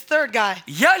hear this third guy.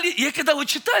 Я когда вот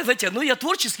читаю, знаете, я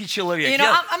творческий человек. You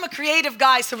know, I'm a creative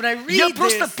guy, so when I Я read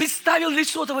просто this, представил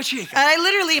лицо этого человека. and I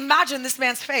literally imagine this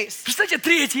man's face. Представьте,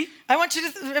 третий I want you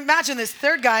to imagine this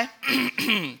third guy.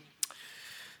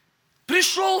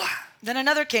 пришел, Then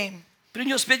another came.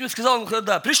 принес 5 минут, сказал ему: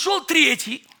 да. Пришел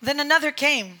третий Then another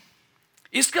came.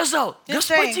 и сказал: And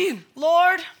господин, saying,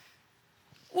 Lord,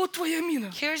 вот твоя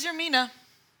мина. here's your mina.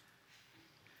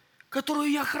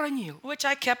 которую я хранил. which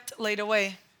I kept laid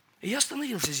away. И я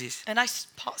остановился здесь. And I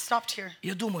stopped here.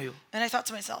 Я думаю, And I thought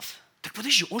to myself, так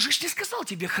подожди, он же ж не сказал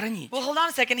тебе хранить. well, hold on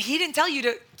a second. He didn't tell you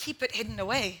to keep it hidden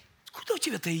away. Откуда у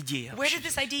тебя эта идея? Where did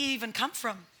this idea even come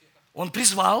from? Он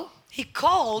призвал, He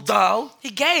called, дал he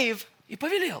gave, и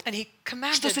повелел. and he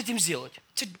Что с commanded этим сделать?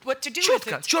 what to do with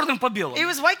Четко, it. черным по белому. It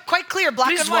was quite clear, black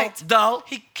and Призвал, white. дал.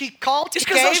 He called, И he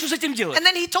сказал, gave, что с этим делать. and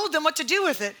then he told them what to do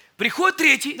with it. Приходит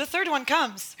третий The third one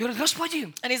comes, и говорит,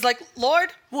 господин, and he's like, Lord,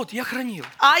 вот я хранил.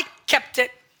 I kept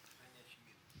it,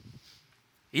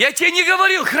 Я тебе не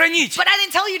говорил хранить. but I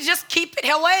didn't tell you to just keep it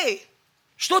away.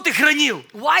 Что ты хранил?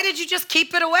 Why did you just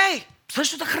keep it away? Знаешь,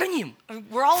 что-то храним.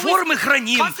 We're always Формы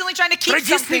храним. constantly trying to keep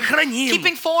Традиции something, храним.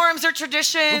 keeping forms or Вот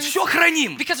traditions, все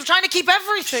храним. because we're trying to keep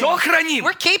everything. Все храним.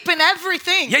 We're keeping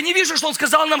everything. Я не вижу, что он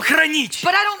сказал нам хранить.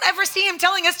 But I don't ever see him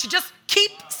telling us to just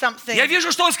keep something. Я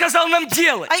вижу, что он сказал нам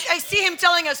делать. I see him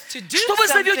telling us to do Что вы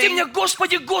зовете меня something.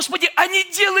 Господи, Господи, а не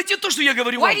делайте то, что я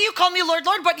говорю Why вам. do you call me Lord,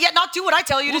 Lord, but yet not do what I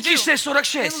tell you to Луки do?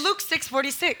 6:46. In Luke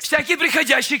 6:46, Всякий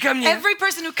приходящий ко мне, every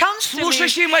person who comes to me,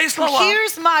 слушающий мои who слова,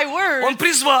 hears my он word,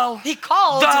 призвал, he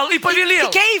called, дал и he повелел,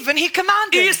 gave, and he и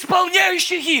commanded,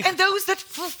 исполняющих их. and those that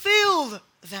fulfill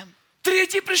them.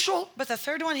 Третий пришел, But the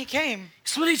third one, he came,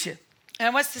 смотрите, and I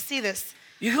want us to see this.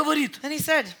 и говорит, And he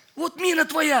said, вот мина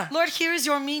твоя, Lord, here is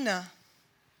your mina,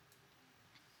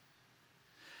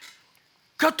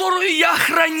 которую я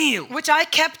хранил, which I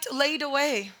kept laid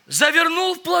away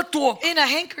завернул в платок. in a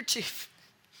handkerchief.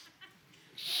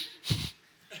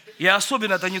 Я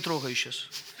особенно это не трогаю сейчас.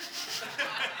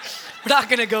 We're not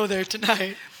going to go there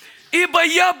tonight. Ибо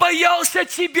я боялся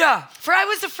тебя, For I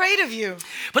was afraid of you,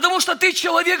 потому что ты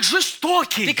человек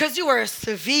жестокий. because you were a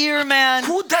severe man.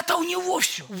 Куда-то у него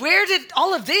все. Where did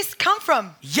all of this come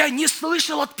from? Я не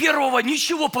слышал от первого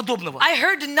ничего подобного. I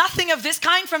heard nothing of this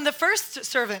kind from the first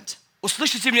servant.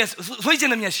 Услышите меня, смотрите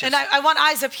на меня And сейчас. I want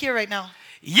eyes up here right now.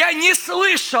 Я не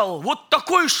слышал вот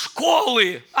такой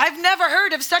школы, I've never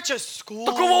heard of such a school.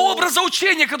 такого образа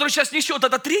учения, который сейчас несет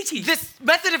этот третий. This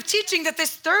method of teaching that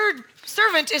this third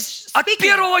servant is От speaking.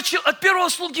 от первого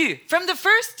слуги. From the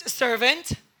first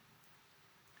servant.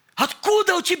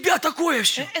 Откуда у тебя такое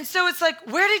все? And so it's like,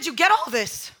 where did you get all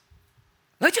this?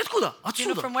 Знаете откуда? Do you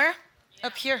know Отсюда. from where?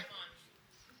 Up here.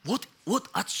 Вот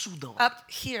отсюда. Up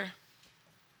here.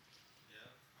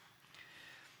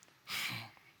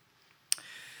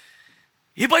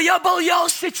 Ибо я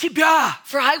боялся тебя,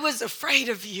 For I was afraid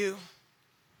of you.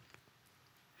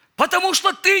 потому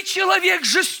что ты человек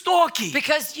жестокий.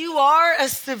 Because you are a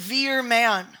severe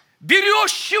man.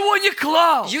 Берешь, чего не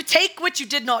клал. You take what you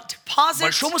did not К deposit.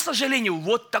 большому сожалению,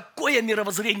 вот такое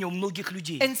мировоззрение у многих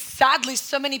людей. And sadly,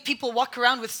 so many people walk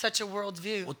around with such a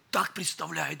worldview. Вот так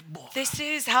представляет Бог. This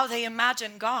is how they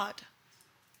imagine God.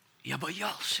 Я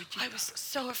боялся тебя. I was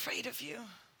so afraid of you.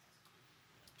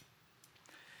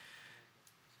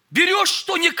 Берешь,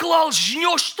 что не клал,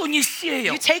 жнешь, что не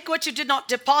сеял. You take what you did not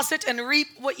deposit and reap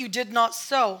what you did not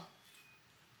sow.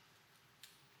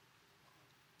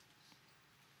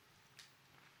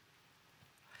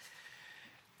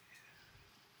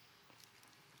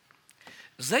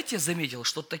 Знаете, я заметил,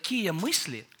 что такие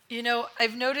мысли, You know,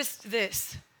 I've noticed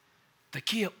this,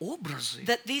 такие образы,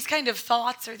 that these kind of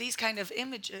thoughts or these kind of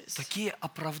images, такие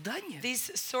оправдания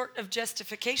these sort of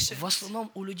justifications, в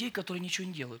основном у людей, которые ничего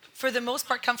не делают. for the most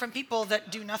part come from people that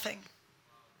do nothing.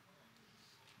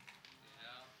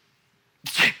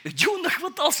 Где он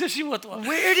нахватался всего этого?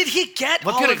 Where did he get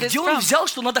all of Во-первых, this где он from? взял,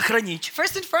 что надо хранить?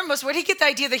 First and foremost, where did he get the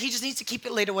idea that he just needs to keep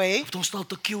it laid away? Потом стал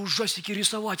такие ужастики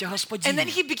рисовать о And Господине. then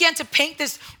he began to paint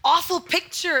this awful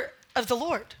picture of the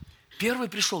Lord. Первый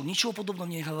пришел, ничего подобного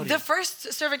не говорил. The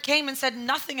first servant came and said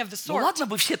nothing of the Ну sort. ладно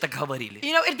бы все так говорили.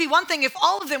 You know, it'd be one thing if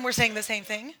all of them were saying the same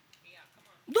thing.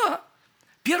 Да.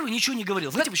 Первый ничего не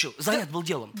говорил. Знаете почему? Занят был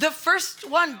делом. The first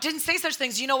one didn't say such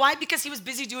things. You know why? Because he was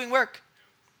busy doing work.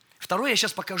 Второе, я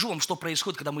сейчас покажу вам, что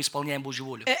происходит, когда мы исполняем Божью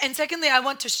волю. And secondly, I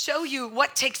want to show you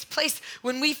what takes place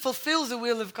when we fulfill the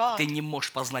will of God. Ты не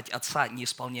можешь познать Отца, не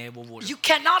исполняя Его волю. You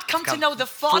cannot come to know the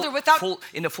Father without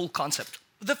In a full concept.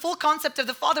 the full concept of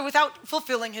the Father without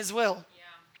fulfilling His will.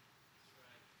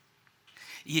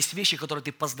 Есть вещи, которые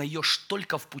ты познаешь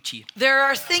только в пути. There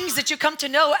are things that you come to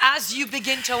know as you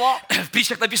begin to walk. В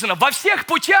притчах написано, во всех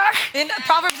путях, In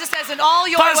Proverbs it says, in all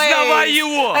your Познавай ways,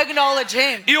 Его. acknowledge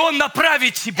Him. и Он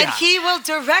направит And тебя. He will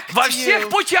direct Во you всех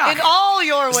путях. in all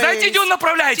your ways. Знаете, где Он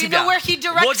направляет Do you тебя? know where He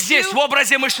directs Вот здесь, you? в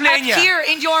образе мышления. Up here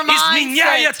in your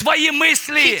Изменяя mindset. твои He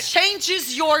мысли.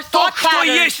 changes your То, thought кто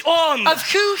patterns есть Он. of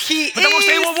who He Потому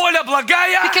что Его is. воля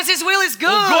благая, Because His will is good,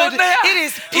 угодная it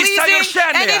is и pleasing, and it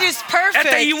совершенная. is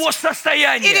perfect. Это Его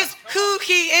состояние. It is who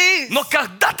He is. Но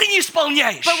когда ты не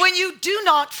исполняешь, But when you do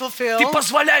not fulfill, ты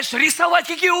позволяешь рисовать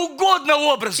какие угодно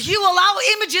образы. you allow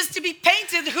images to be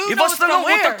painted who И в knows основном from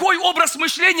вот where. такой образ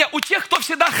мышления у тех, кто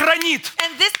всегда хранит.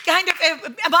 And this kind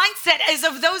of mindset is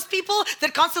of those people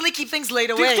that constantly keep things laid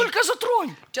Ты away. их только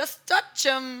затронь. Just touch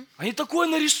them, Они такое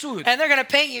нарисуют. and they're going to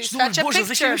paint you Что думаешь, such a Боже,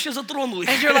 зачем picture. вообще затронул их?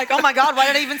 And you're like, oh my God, why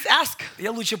did I even ask?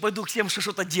 Я лучше пойду к тем, что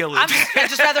что-то делают. I'd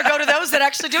just rather go to those that are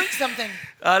actually doing something.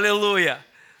 Аллилуйя.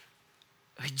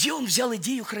 Где он взял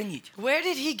идею хранить? Where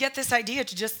did he get this idea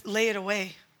to just lay it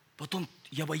away? Потом,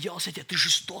 я боялся тебя, ты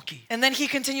жестокий. And then he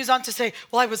continues on to say,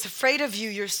 well, I was afraid of you,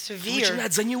 you're Он severe.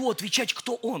 начинает за него отвечать,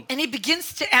 кто он. And he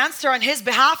begins to answer on his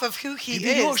behalf of who Ты he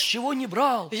берешь, is. чего не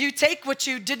брал. You take what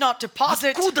you did not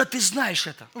deposit. Откуда ты знаешь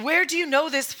это? Where do you know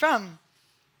this from?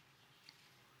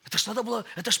 Это ж надо было,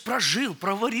 это ж прожил,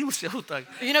 проварился вот так.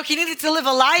 You know, he needed to live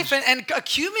a life and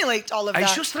accumulate all of А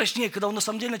еще that. страшнее, когда он на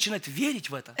самом деле начинает верить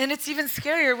в это. And it's even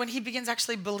scarier when he begins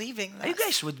actually believing Are you this.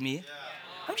 guys with me?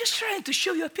 I'm just trying to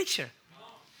show you a picture.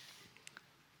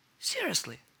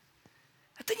 Seriously.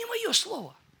 Это не мое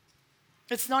слово.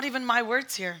 It's not even my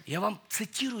words here. Я вам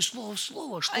цитирую слово в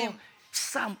слово, что I am-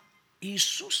 сам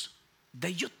Иисус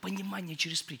дает понимание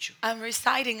через притчу. I'm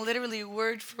reciting literally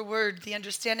word for word the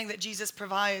understanding that Jesus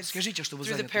provides Скажите, что вы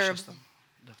through the заняты сейчас parable. там.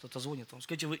 Да, кто-то звонит вам.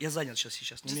 Скажите, я занят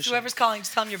сейчас, не Just мешай. whoever's calling,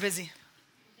 just tell them you're busy.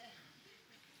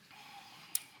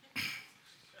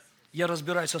 Я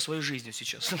разбираюсь со своей жизнью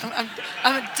сейчас.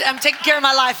 I'm taking care of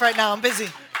my life right now. I'm busy.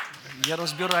 Я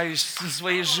разбираюсь со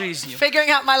своей жизнью. Figuring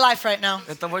out my life right now.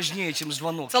 Это важнее, чем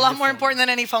звонок. It's a lot more телефонный. important than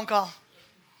any phone call.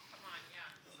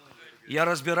 Я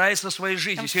разбираюсь со своей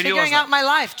жизнью, I'm figuring out серьезно. my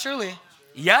life, truly.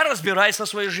 Я разбираюсь со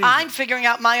своей I'm жизнью. figuring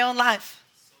out my own life.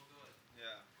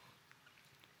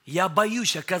 Я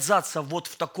боюсь оказаться вот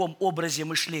в таком образе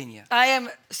мышления. I am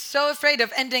so afraid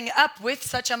of ending up with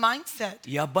such a mindset.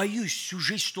 Я боюсь всю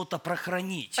жизнь что-то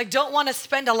прохранить. I don't want to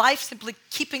spend a life simply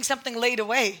keeping something laid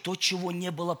away. То, чего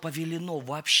не было повелено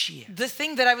вообще. The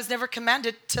thing that I was never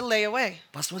commanded to lay away.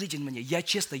 Посмотрите на меня, я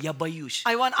честно, я боюсь.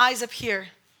 I want eyes up here.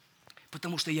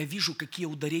 Потому что я вижу, какие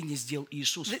ударения сделал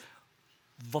Иисус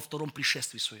во втором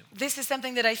пришествии своем. This is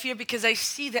something that I fear because I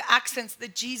see the accents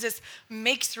that Jesus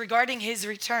makes regarding his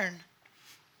return.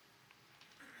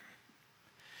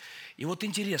 И вот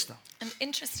интересно, And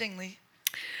interestingly,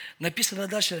 написано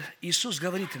дальше, Иисус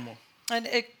говорит ему, and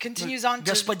it continues on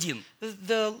to Господин,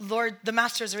 the Lord, the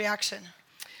Master's reaction.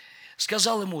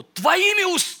 сказал ему, твоими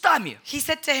устами. He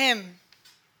said to him,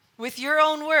 with your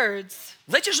own words,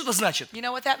 Знаете, что это значит? you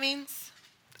know what that means?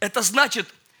 Это значит,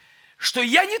 что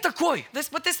я не такой.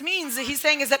 What this means, he's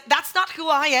saying, is that that's not who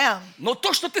I am. Но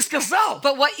то, что ты сказал,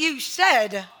 But what you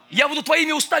said, я буду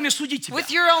твоими устами судить тебя. with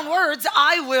your own words,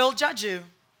 I will judge you.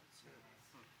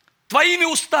 Твоими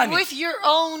устами, With your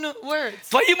own words,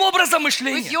 твоим образом with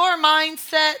мышления. your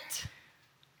mindset.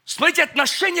 Смотрите,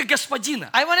 отношение Господина.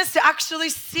 I want us to actually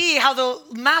see how the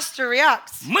Master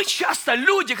reacts. Мы часто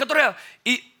люди, которые...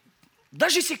 И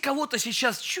даже если кого-то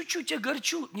сейчас чуть-чуть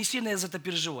огорчу, не сильно я за это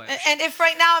переживаю. And if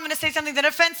right now I'm going to say something that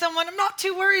offends someone, I'm not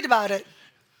too worried about it.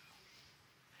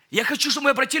 Я хочу, чтобы мы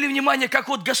обратили внимание, как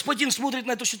вот Господин смотрит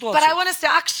на эту But I ситуацию. want us to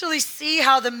actually see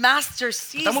how the Master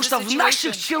sees Потому the что в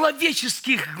наших situation.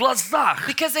 человеческих глазах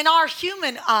Because in our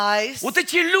human eyes, вот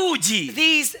эти люди,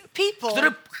 these people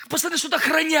которые постоянно что-то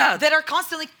хранят, that are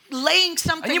constantly laying они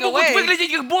something могут away,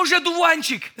 выглядеть как Божий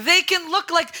одуванчик. they can look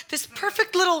like this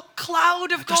perfect little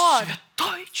cloud of Это God.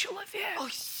 святой человек. Oh,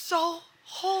 so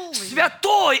holy.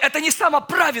 Святой – это не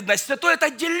самоправедность, святой – это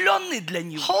отделенный для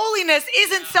него. Holiness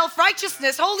isn't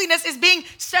self-righteousness. Holiness is being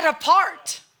set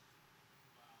apart.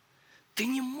 Ты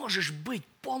не можешь быть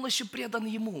полностью предан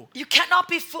Ему You cannot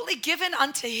be fully given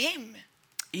unto Him,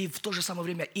 и в то же самое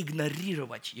время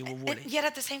игнорировать Его and волю. yet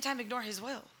at the same time ignore His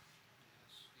will.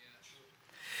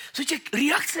 Смотрите,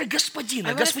 реакция Господина.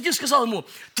 I wanna- Господин сказал ему,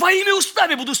 твоими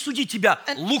устами буду судить тебя,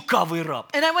 лукавый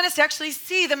раб. And I want us to actually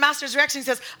see the Master's reaction. He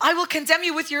says, I will condemn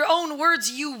you with your own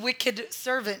words, you wicked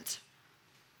servant.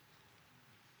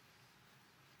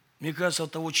 Мне кажется, у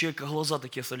того человека глаза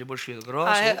такие стали большие.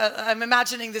 Раз, I'm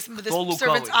imagining this Кто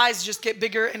servant's лукавый? eyes just get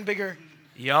bigger and bigger.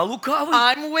 я лукавый.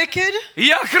 I'm wicked.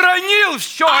 Я хранил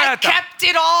все I это. kept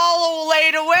it all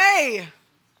laid away.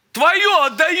 Твое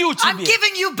отдаю I'm тебе.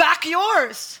 giving you back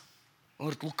yours. Он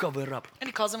говорит, лукавый раб. And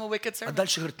he calls him a wicked А servant.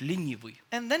 дальше говорит, ленивый.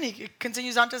 And then he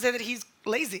continues on to say that he's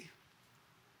lazy.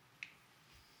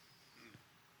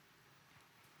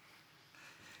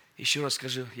 Еще раз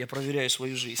скажи, я проверяю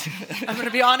свою жизнь. I'm going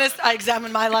to be honest, I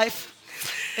examine my life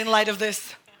in light of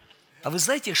this. А вы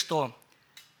знаете, что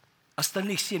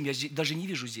остальных 7 я даже не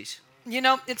вижу здесь? You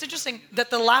know, it's interesting that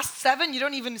the last 7 you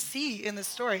don't even see in this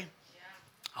story.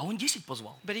 А он 10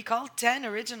 позвал. But he called 10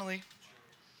 originally.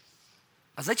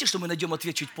 А знаете, что мы найдем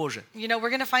ответ чуть позже? You know, we're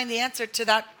going to find the answer to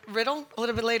that riddle a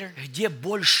little bit later. Где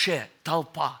больше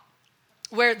толпа?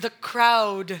 Where the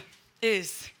crowd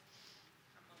is.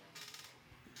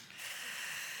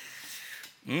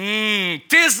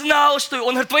 Ты знал, что...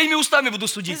 Он говорит, твоими устами буду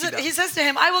судить тебя. He says to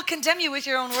him, I will condemn you with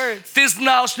your own words. Ты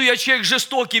знал, что я человек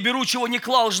жестокий, беру, чего не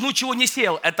клал, жну, чего не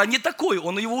сеял. Это не такой,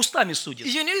 он его устами судит.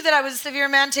 You knew that I was a severe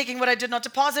man, taking what I did not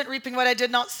deposit, reaping what I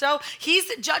did not sow. He's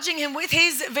judging him with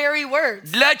his very words.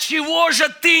 Для чего же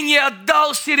ты не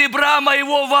отдал серебра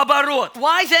моего в оборот?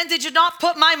 Why then did you not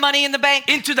put my money in the bank?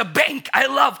 Into the bank. I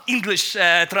love English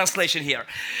translation here.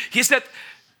 He said,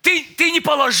 ты не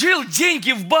положил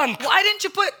деньги в банк, Why didn't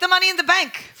you put the money in the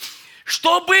bank?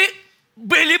 чтобы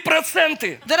были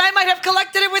проценты. That I might have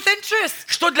collected it with interest.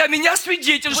 Что для меня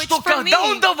свидетель, Which что for когда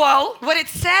me, он давал, what it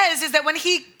says is that when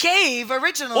he gave он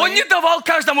originally, не давал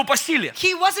каждому по силе.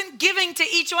 he wasn't giving to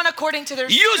each one according to their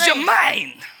Use your strength.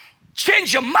 mind.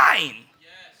 Change your mind.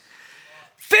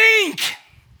 Think.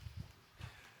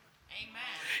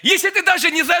 Если ты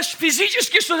даже не знаешь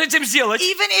физически, что с этим сделать,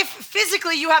 Even if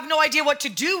physically you have no idea what to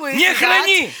do with Не that,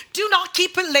 храни. do not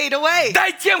keep it laid away.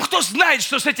 дай тем, кто знает,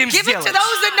 что с этим Give it сделать. to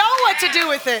those that know what to do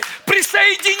with it.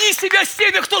 Присоедини себя с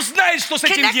теми, кто знает, что с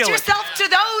этим Connect делать. yourself to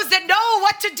those that know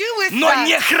what to do with Но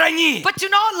не that. храни. But do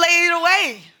not lay it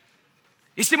away.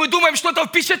 Если мы думаем, что это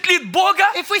впечатлит Бога,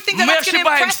 If we think that мы that's going to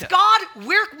impress ошибаемся. God,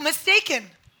 we're mistaken.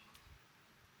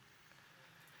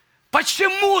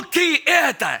 Почему ты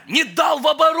это не дал в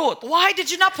оборот? Why did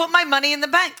you not put my money in the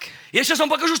bank? Я сейчас вам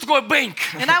покажу, что такое банк.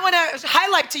 And I want to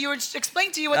highlight to you and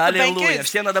explain to you what the bank Аллилуйя. is.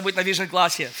 Всем надо быть на Vision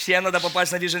классе. Всем надо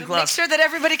попасть на Vision Make класс. sure that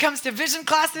everybody comes to vision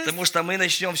classes Потому что мы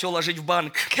начнем все ложить в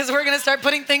банк. because we're going to start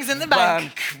putting things in the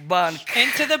bank. Банк.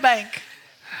 Into the bank.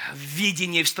 В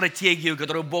видение, в стратегию,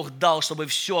 которую Бог дал, чтобы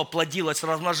все плодилось,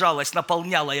 размножалось,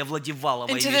 наполняло и овладевало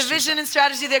во Into имя the vision Иисуса. and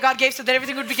strategy that God gave so that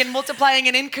everything would begin multiplying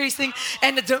and increasing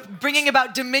and bringing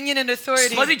about dominion and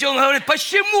authority. Смотрите, он говорит,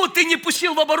 почему ты не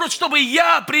пустил в оборот, чтобы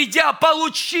я, придя,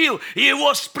 получил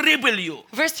его с прибылью?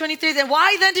 Verse 23, then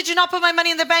why then did you not put my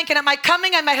money in the bank and at my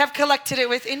coming I might have collected it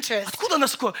with interest? Откуда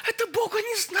нас такое? Это Богу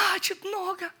не значит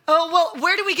много. Oh, well,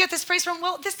 where do we get this phrase from?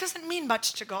 Well, this doesn't mean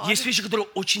much to God. Есть вещи, которые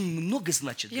очень много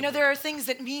значат You для know, Бога. there are things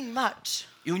that mean much.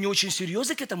 И у него очень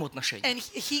серьезно к этому отношение. And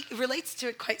he relates to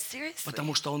it quite seriously.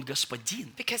 Потому что он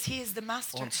господин. Because he is the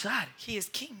master. Он царь. He is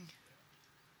king.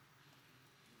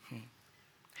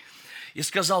 И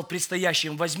сказал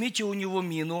предстоящим, возьмите у него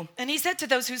мину. And he said to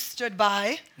those who stood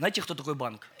by, Знаете, кто такой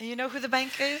банк? you know who the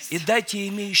bank is? И дайте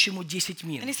имеющему 10 And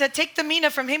мин. he said, take the mina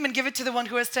from him and give it to the one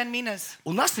who has 10 minas.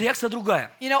 У нас реакция другая.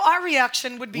 You know, our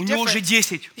reaction would be У него уже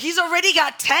different. 10, He's already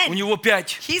got у 10. него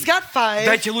 5. He's got 5.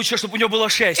 Дайте лучше, чтобы у него было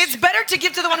 6. It's better to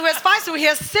give to the one who has 5 so he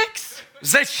has 6.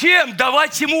 Зачем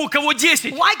давать ему, у кого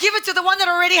 10? Why give it to the one that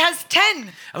already has 10?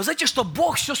 А вы знаете, что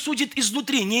Бог все судит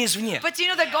изнутри, не извне. But you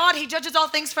know that God, he judges all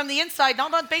things from the inside,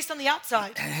 not based on the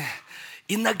outside.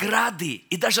 И награды,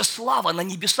 и даже слава на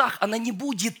небесах, она не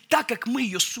будет так, как мы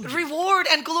ее судим. Reward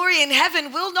and glory in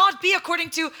heaven will not be according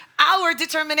to our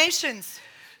determinations.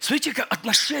 Смотрите, как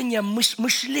отношение,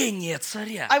 мышление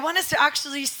царя. I want us to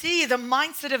actually see the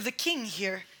mindset of the king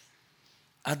here.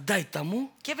 Отдай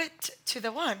тому, Give it to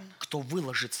the one кто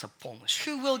выложится полностью.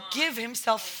 who will give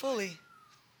himself fully.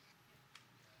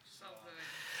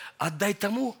 Отдай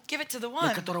тому, Give it to the на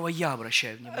one которого я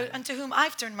обращаю внимание. unto whom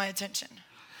I've turned my attention.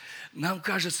 Нам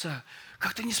кажется,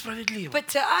 как-то несправедливо. But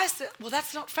to us, well,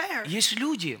 that's not fair. Есть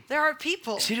люди, There are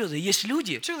people. серьезно, есть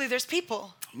люди, Truly, there's people.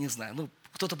 не знаю, ну,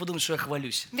 кто-то подумает, что я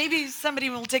хвалюсь. Maybe somebody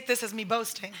will take this as me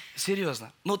boasting.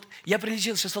 Серьезно. Ну, вот я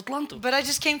прилетел сейчас в Атланту, But I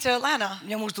just came to Atlanta.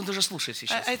 меня, может, он даже слушает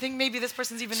сейчас. I think maybe this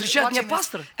person's even Встречает меня watching this.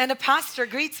 пастор. And a pastor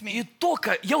greets И me.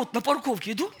 только я вот на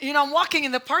парковке иду, You know, I'm walking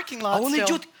in the parking а lot он still.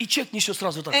 идет и чек несет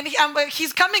сразу так. And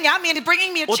he's coming at me and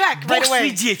bringing me a Вот check Бог right away.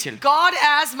 свидетель. God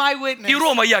as my witness. И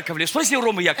Рома Яковлев, спроси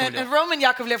Рома And Яковлев. Roman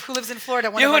Yakovlev, who lives in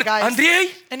Florida, one Я of our говорю, guys.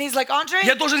 Андрей, And he's like, Andre?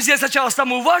 я должен сделать сначала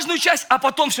самую важную часть, а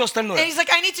потом все And остальное. he's like,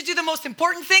 I need to do the most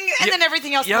important thing, and then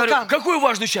everything else Я will говорю, come. какую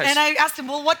важную часть? And I asked him,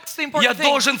 well, what's the Я important thing?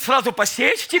 должен сразу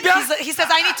посеять в тебя, He says,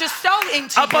 I need to sow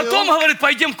into а потом, you, говорит,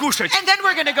 пойдем кушать. and then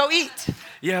we're going to go eat.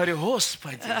 Я говорю,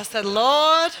 Господи, I said,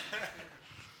 Lord,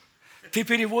 ты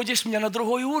переводишь меня на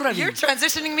другой You're уровень.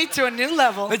 transitioning me to a new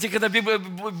level. Знаете, когда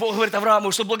Бог говорит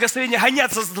Аврааму, что благословение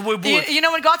гоняться за тобой будет. You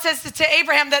know when God says to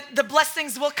Abraham that the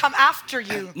blessings will come after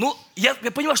you. Ну, я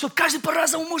понимаю, что каждый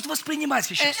по-разному может воспринимать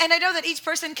сейчас. And I know that each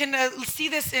person can see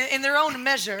this in their own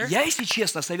measure. Я, если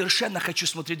честно, совершенно хочу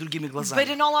смотреть другими But глазами.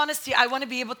 in all honesty, I want to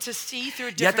be able to see through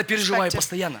a Я это different переживаю perspective.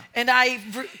 постоянно. And I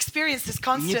experience this Не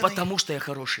constantly. потому, что я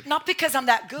хороший. Not because I'm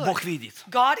that good. Бог видит.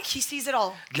 God, He sees it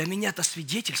all. Для меня это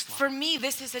свидетельство. For me,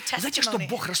 this is a Знаете, что testimony.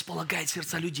 Бог располагает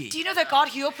сердца людей? Do you know that God,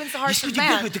 He opens the hearts Есть of люди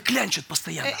man? бегают и клянчат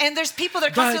постоянно. And there's people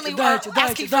that Дайте, constantly are дайте,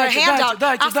 asking дайте, for a дайте, handout,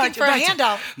 дайте, asking дайте, for a дайте.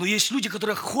 handout. Но есть люди,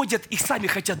 которые ходят и сами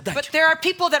хотят дать. But there are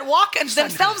people that walk and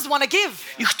themselves want to give.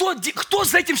 И кто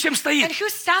за этим всем And стоит? who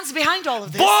stands behind all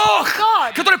of this? Бог,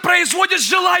 God. который производит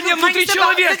желание Who внутри brings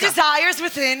about the человека. desires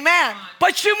within man.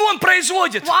 Почему Он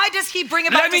производит? Why does He bring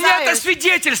Для about меня это desires?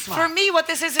 свидетельство. For me, what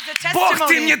this is a Бог,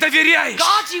 ты мне testimony. доверяешь.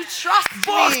 God, you trust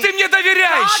Бог, me. ты мне God,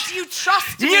 доверяешь. you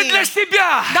trust Не me. для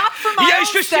себя. Not for my Я own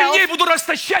еще self. сильнее буду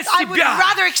расточать I would себя.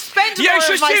 rather expend Я more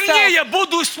еще of myself. сильнее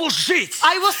буду служить.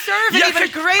 I will serve in Я even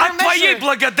хочу greater от Твоей measure.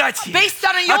 благодати, Based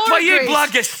on your от Твоей grace,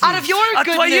 благости, out of your от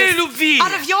Твоей goodness, любви.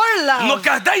 out of your love. Но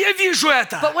когда я вижу But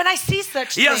это, when I see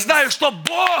such я things, знаю, что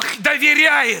Бог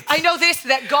доверяет. I know this,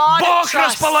 that God Бог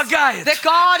trusts, располагает. that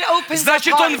God opens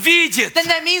Значит, up Он hearts. видит Then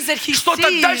that means that He что-то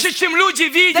sees дальше, чем люди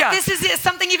that видят. this is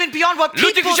something even beyond what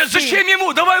Люди people кричат, see. зачем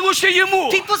ему? Давай лучше ему.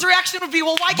 People's reaction would be,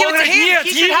 well, why give Бог it to говорит, him? нет,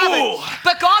 He should have ему. it.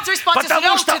 But God's response is Потому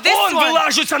no что to this Он one.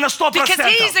 выложится на Because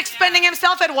He's 100%. expending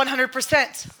Himself at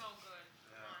 100%.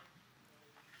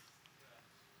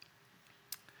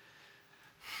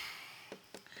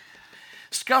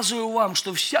 Сказываю вам,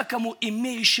 что всякому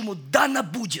имеющему дано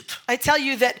будет, I tell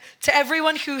you that to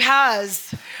everyone who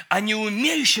has, а не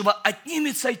умеющего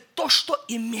отнимется и то, что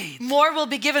имеет. more will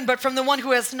be given, but from the one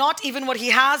who has not, even what he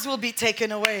has will be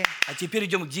taken away. А теперь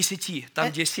идем к 10, там,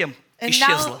 где 7 And now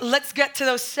исчезло. let's get to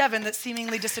those 7 that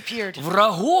seemingly disappeared.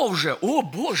 Врагов же, о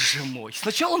Боже мой.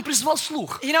 Сначала он призвал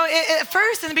слух. You know, at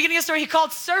first, in the beginning of the story, he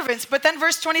called servants, but then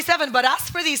verse 27, but as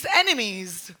for these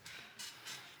enemies,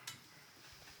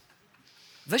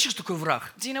 Знаете, что такое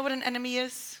враг? do you know what an enemy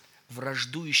is?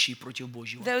 Враждующий против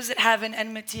Божьего. Those that have an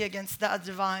enmity against the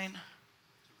divine.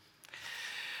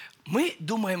 Мы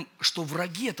думаем, что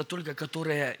враги это только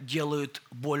которые делают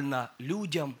больно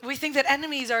людям, We think that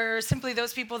enemies are simply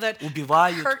those people that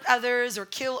убивают, hurt others or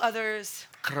kill others,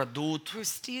 крадут. who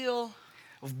steal.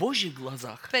 В Божьих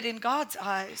глазах But in God's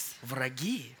eyes,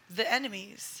 враги, the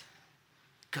enemies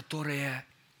которые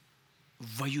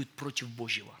воюют против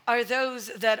Божьего. are those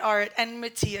that are at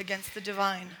enmity against the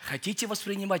divine. Хотите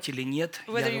воспринимать или нет,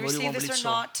 я Whether you говорю receive вам в this or лицо.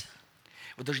 not,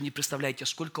 Вы даже не представляете,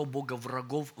 сколько у Бога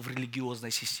врагов в религиозной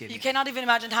you системе, cannot even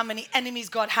imagine how many enemies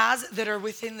God has that are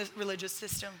within the religious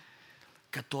system,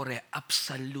 которые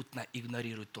абсолютно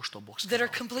игнорируют то, что Бог that are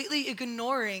сказал. completely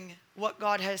ignoring what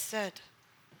God has said.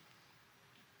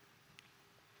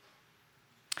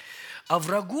 А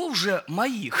врагов же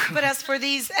моих, But as for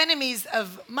these enemies of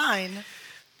mine,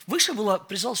 выше было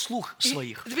призвал слух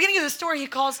своих. at the beginning of the story, he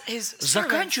calls his servants.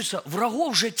 Заканчивается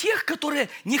врагов же тех, которые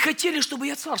не хотели, чтобы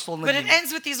я царствовал But над it ними.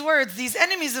 ends with these words, these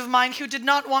enemies of mine who did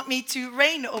not want me to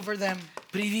reign over them.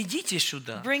 Приведите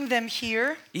сюда Bring them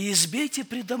here и избейте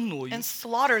предо мною. and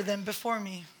slaughter them before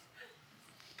me.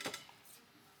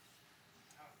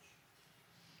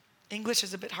 English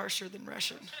is a bit harsher than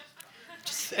Russian.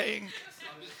 Just saying.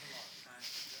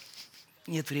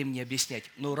 Нет времени объяснять,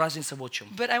 но разница вот в чем.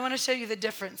 But I want to show you the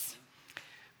difference.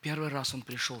 Первый раз он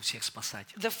пришел всех спасать.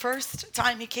 The first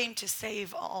time he came to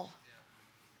save all,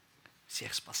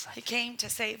 Всех he спасать. came to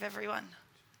save everyone.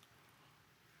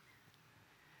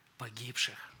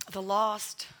 Погибших. The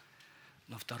lost.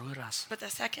 Но второй раз But the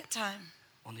second time,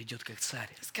 он идет как царь.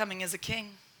 he's coming as a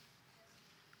king.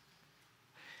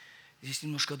 Здесь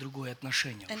немножко другое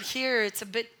отношение. And уже. here it's a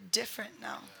bit different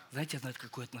now. Знаете, знаете,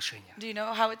 какое отношение? Do you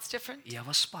know how it's different? Я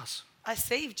вас спас. I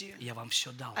saved you. Я вам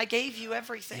все дал. I gave you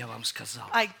everything. Я вам сказал.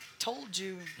 I told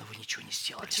you, Но вы ничего не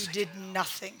сделали but you с did этим.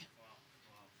 nothing.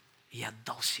 Я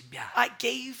отдал себя. I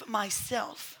gave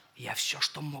myself. Я все,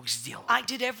 что мог, сделал. I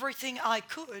did everything I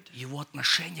could. Его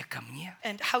отношение ко мне,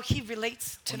 And how he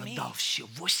relates to он me. отдал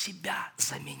всего себя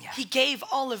за меня. He gave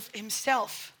all of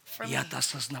himself for me. Я это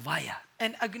осознавая,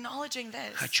 And acknowledging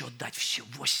this, хочу отдать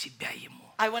всего себя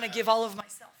ему. I want to give all of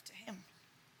myself to him.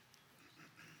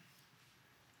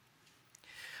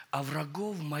 А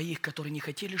врагов моих, которые не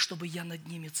хотели, чтобы я над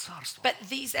ними царствовал. But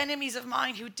these enemies of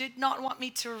mine who did not want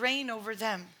me to reign over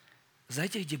them,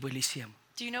 Знаете, где были 7?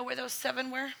 do you know where those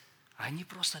 7 were? Они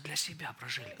просто для себя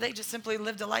прожили, They just simply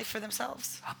lived a life for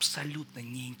themselves. абсолютно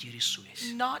не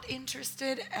интересуясь. Not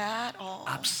interested at all.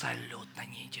 Абсолютно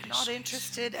не Not интересуясь.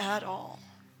 interested at all.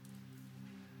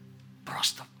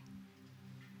 Просто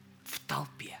в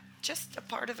толпе, Just a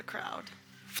part of the crowd.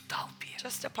 в толпе,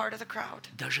 Just a part of the crowd.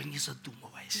 даже не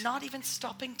задумываясь, Not even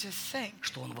stopping to think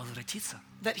что он возвратится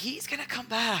that he's going to come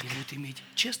back и будет иметь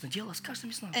честно дело с каждым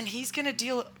из нас. and he's going to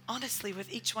deal honestly with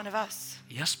each one of us.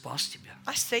 Я спас тебя,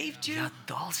 I saved я you.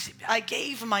 отдал себя, I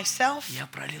gave myself. я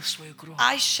пролил свою кровь,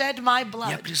 I shed my я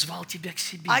blood. призвал тебя к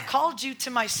себе, I called you to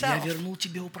я myself. вернул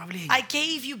тебе управление. I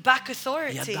gave you back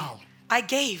authority. Я дал. I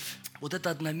gave. Вот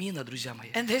это одна мина, друзья мои.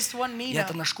 And this one Я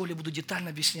это mina, на школе буду детально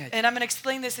объяснять. and I'm going to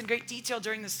explain this in great detail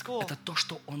during the school. Это то,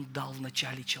 что он дал в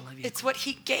начале человеку. It's what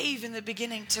he gave in the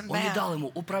beginning to Он не дал man.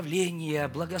 ему управление,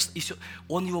 и всё.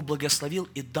 Он его благословил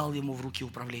и дал ему в руки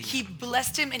управление. He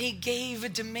blessed him and he gave a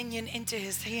dominion into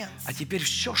his hands. А теперь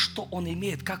все, что он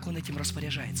имеет, как он этим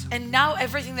распоряжается, And now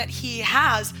everything that he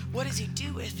has, what does he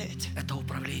do with it? это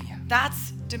управление.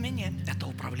 That's dominion. Это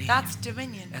управление. That's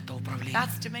dominion. Это управление.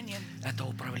 That's dominion. Это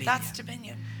управление. That's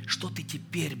dominion. Что ты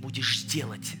теперь будешь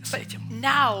делать с этим?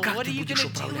 Now, Как what ты are you будешь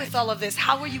going to do управлять? with all of this?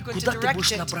 How are you going to Куда ты direct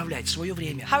будешь it? направлять свое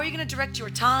время, How are you going to direct your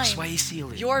time, свои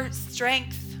силы? your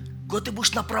strength? Куда ты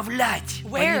будешь направлять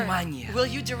Where понимание, will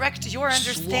you direct your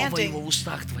слово его в understanding?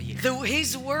 устах твоих?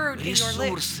 His word in your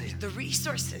lips. Ресурсы. The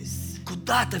resources.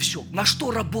 Куда-то все, на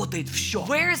что работает все.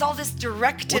 Where is all this Вот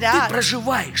directed ты at?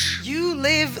 проживаешь, You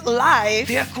live life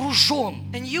ты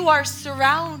окружен and you are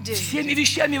surrounded. всеми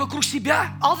вещами вокруг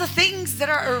себя. All the things that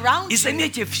are around И you.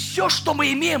 заметьте, все, что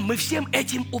мы имеем, мы всем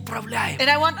этим управляем. And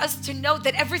I want us to know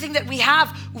that everything that we have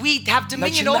dominion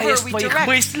Начиная over, с we твоих direct.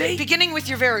 мыслей, Beginning with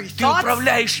your very Ты thoughts,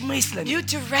 управляешь мыслями. you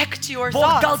direct your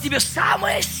Бог дал thoughts. тебе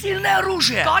самое сильное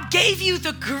оружие. God gave you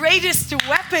the greatest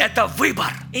weapon. Это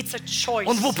выбор. It's a choice.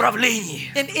 Он в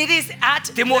управлении. And it is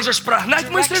at Ты можешь прогнать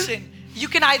мысль, direction. You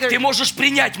can either ты можешь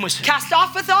принять мысль. cast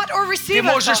off a thought or Ты receive a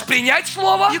можешь thought. принять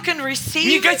слово, You can receive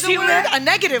the негативное, word, a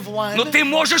negative one. но ты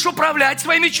можешь управлять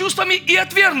своими чувствами и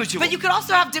отвергнуть его. But you can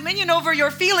also have dominion over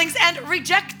your feelings and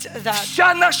reject that.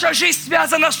 Вся наша жизнь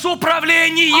связана с All of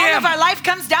управлением. our life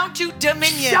comes down to Вся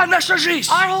dominion. наша жизнь.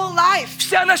 Our whole life.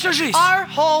 Вся наша жизнь. Our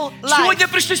whole life. Сегодня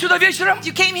пришли сюда вечером.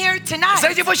 You came here tonight.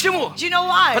 Знаете почему? Do you know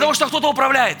why? Потому что кто-то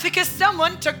управляет, Because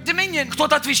someone took dominion.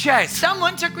 кто-то отвечает,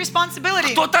 Someone took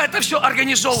responsibility. кто-то это все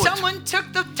организовывает. Someone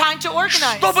took the time to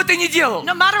organize. Что бы ты ни делал,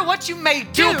 No matter what you may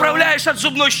ты do, управляешь от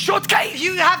зубной щеткой,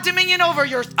 you have dominion over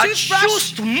your от toothbrush,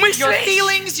 чувств, your мыслей,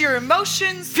 feelings, your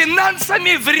emotions,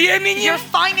 финансами, временем. your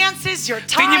finances, your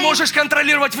Ты не time. можешь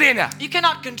контролировать время, You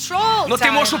cannot control но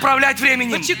ты можешь time, управлять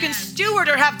временем. but you can steward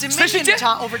or have dominion Слышите?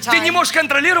 over Ты не time. можешь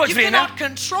контролировать You время, cannot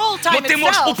control но time ты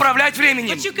можешь itself, управлять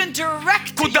временем. but you can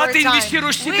direct Куда your ты time.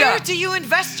 инвестируешь себя? Where do you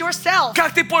invest yourself?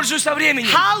 Как ты пользуешься временем?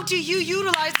 How do you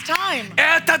utilize time?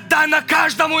 Это дано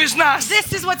каждому из нас.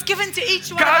 This is what's given to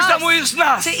each one Каждому of us. из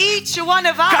нас. To each one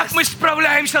of Как us. мы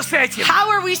справляемся с этим? How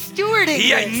are we stewarding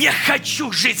Я this? не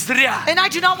хочу жить зря. And I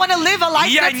do not want to live a life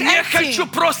Я that's не empty. хочу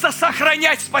просто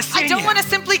сохранять I don't want спасение. to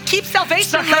simply keep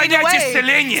salvation laid Сохранять away.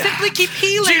 исцеление. Simply keep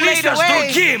healing Делись laid с away.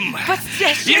 другим. But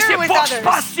share Если with Бог others.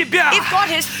 спас тебя, If God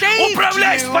has saved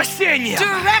управляй you, спасением.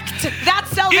 direct that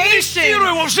salvation. Инвестируй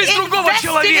его в жизнь другого Invest it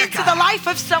человека. into the life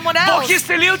of someone Бог else.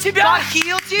 исцелил тебя, God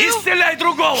healed you. исцеляй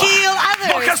другого. Heal others.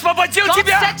 Бог освободил God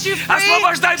тебя, set you free.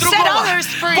 освобождай Set другого. others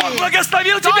free. Бог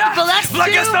благословил God тебя, blessed you.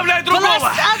 благословляй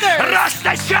другого. Bless others.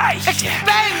 Расточайся.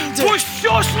 Expand. Пусть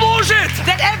все служит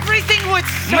That everything would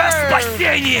на serve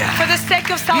спасение, for the sake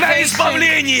of на salvation,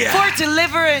 избавление. for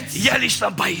deliverance. Я лично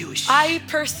боюсь I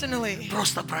personally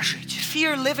просто прожить.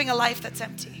 fear living a life that's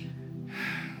empty.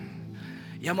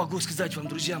 Я могу сказать вам,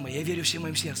 друзья мои, я верю всем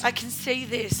моим сердцем. I can say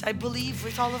this, I believe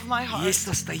with all of my heart Есть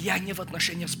состояние в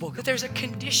отношениях с Богом, that there's a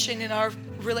condition in our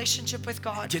relationship with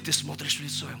God где ты смотришь в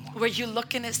лицо Ему, where you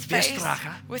look in His Без face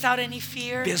страха, without any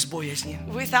fear, без боязни.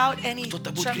 without any Кто-то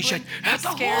будет trembling, кричать, «Это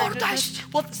scaredness. гордость!»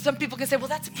 Well, some people can say, well,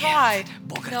 that's pride.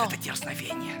 Бог No, говорит, это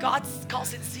дерзновение. God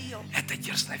calls it zeal, Это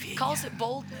дерзновение. calls it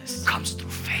boldness, Comes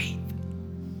through faith.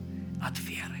 От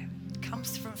веры.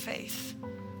 comes from faith.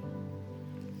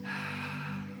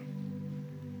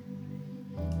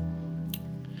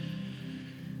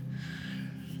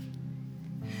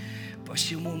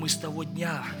 Посему мы с того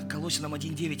дня, Колоссянам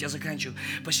 1:9, я заканчиваю.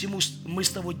 Посему мы с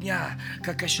того дня,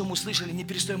 как о чем услышали, не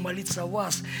перестаем молиться о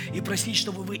вас и просить,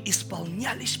 чтобы вы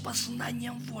исполнялись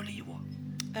познанием воли Его.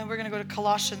 And we're going to go to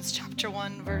Colossians chapter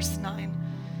 1, verse 9.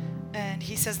 And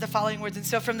he says the following words. And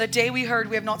so from the day we heard,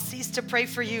 we have not ceased to pray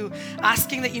for you,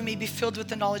 asking that you may be filled with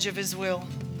the knowledge of His will.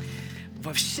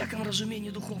 во всяком разумении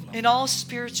духовном, in all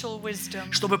spiritual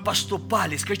wisdom. чтобы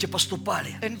поступали, скажите,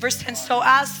 поступали. In verse 10, so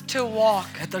as to walk.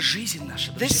 Это жизнь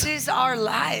наша, This друзья. is our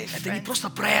life. Это не friends. просто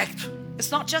проект,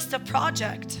 It's not just a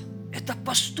project. это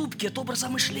поступки, это образ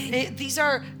мышления, These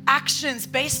are actions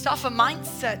based off a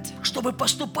mindset. чтобы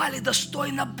поступали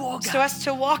достойно So Бога, as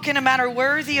to walk in a manner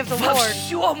worthy of the во Lord,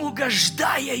 всем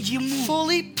угождая Ему,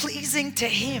 fully pleasing to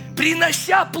Him,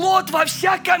 принося плод во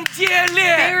всяком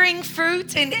деле. bearing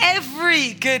fruit in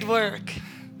every good work.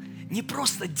 Не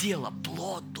просто дело,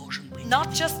 плод должен быть.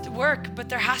 Not just work, but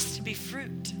there has to be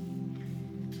fruit.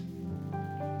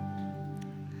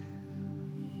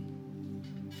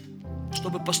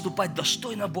 Чтобы поступать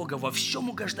достойно Бога, во всем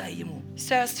угождая Ему,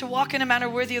 So as to walk in a manner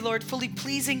worthy of the Lord, fully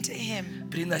pleasing to Him,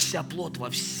 принося плод во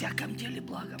всяком деле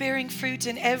благом bearing fruit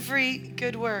in every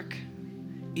good work,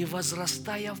 и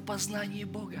возрастая в познании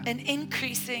Бога. and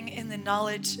increasing in the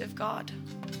knowledge of God.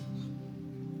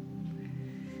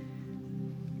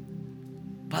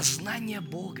 Познание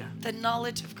Бога, The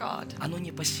knowledge of God. оно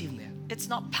не пассивное, It's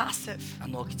not passive,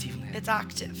 оно активное. it's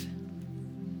active.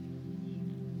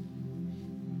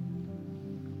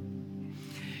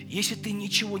 Если ты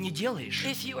ничего не делаешь,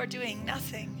 If you are doing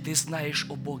nothing, ты знаешь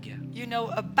о Боге, you know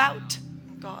about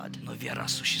God, но вера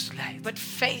осуществляет. but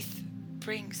faith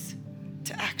brings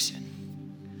to action.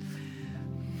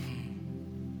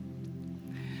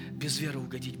 Без веры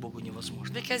угодить Богу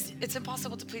невозможно. Because it's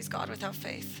impossible to please God without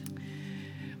faith.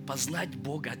 Познать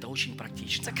Бога – это очень To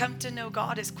практично. come to know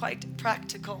God is quite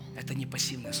practical. Это не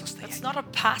пассивное It's состояние. not a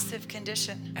passive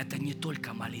condition. Это не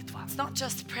только молитва. It's not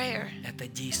just prayer. Это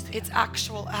действие. It's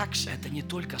actual action. Это не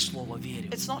только слово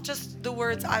 «верю». It's not just the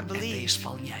words I Это believe,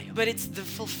 исполняю. but it's the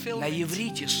На fulfillment.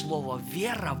 иврите слово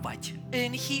 «веровать»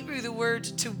 In Hebrew, the word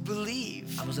to believe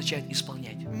обозначает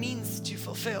исполнять, means to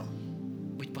fulfill.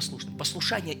 быть послушным.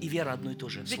 Послушание и вера одно и то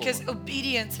же Because слово.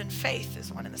 obedience and faith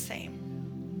is one and the same.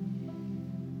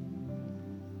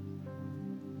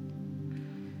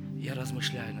 Я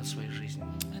размышляю над своей жизнью.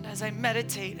 And as I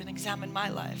meditate and examine my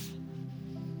life,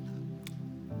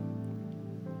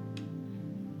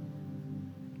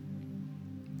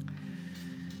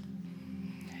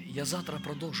 Я завтра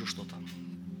продолжу что-то.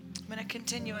 I'm going to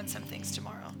continue on some things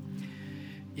tomorrow.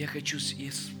 Я хочу,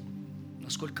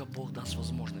 насколько Бог даст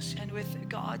возможности, And with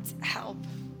God's help,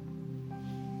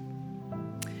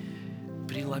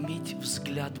 преломить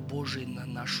взгляд Божий на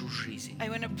нашу жизнь, I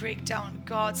want to break down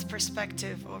God's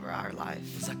perspective over our life.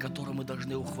 за которым мы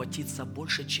должны ухватиться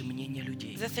больше, чем мнение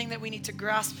людей. The thing that we need to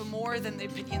grasp more than the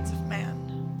opinions of man.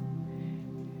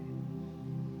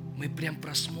 Мы прям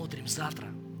просмотрим завтра.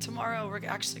 Tomorrow we're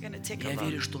actually going to take a Я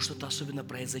верю, look. что что-то особенно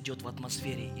произойдет в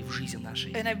атмосфере и в жизни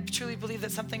нашей. And I truly believe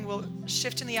that something will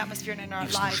shift in the atmosphere and in our И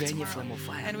в lives служении tomorrow. Flame of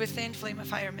Fire. And within Flame of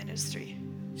Fire ministry.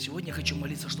 Сегодня я хочу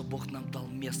молиться, чтобы Бог нам дал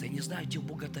место. Я не знаю, где у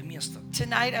Бога это место.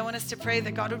 Tonight I want us to pray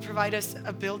that God would provide us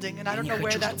a building. And I Я don't не know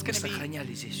where хочу, that's чтобы мы going to be.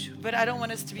 сохраняли здесь все. But I don't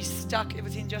want us to be stuck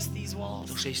within just these walls.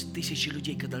 Потому что есть тысячи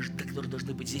людей, которые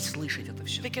должны быть здесь, слышать это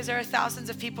все. Because there are thousands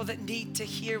of people that need to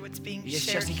hear what's being Я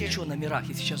shared сейчас не here. кричу о номерах,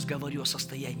 я сейчас говорю о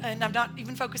состоянии. And I'm not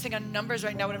even focusing on numbers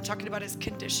right now. What I'm talking about is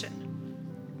condition.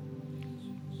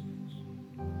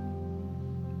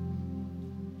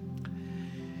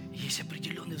 Есть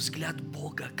определенный взгляд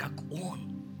Бога, как Он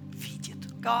видит.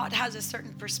 God has a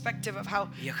certain perspective of how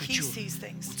Я He хочу sees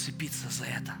things. уцепиться за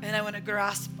это. And I want to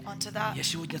grasp onto that. Я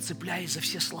сегодня цепляюсь за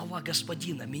все слова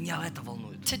Господина. Меня это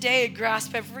волнует. Today I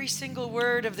grasp every single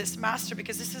word of this master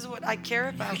because this is what I care Я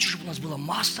about. хочу, чтобы у нас была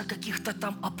масса каких-то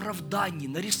там оправданий,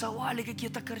 нарисовали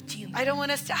какие-то картины. I don't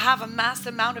want us to have a mass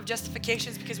amount of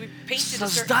justifications because we painted a certain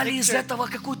Создали из picture. этого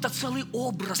какой-то целый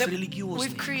образ That религиозный.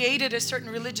 we've created a certain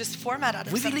religious format out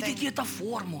of Вывели something. какие-то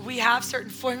формулы. We have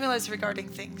certain formulas regarding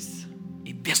things,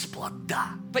 И без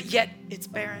плода, but yet it's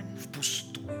barren.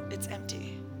 впустую. It's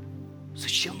empty.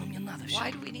 Зачем нам не надо все?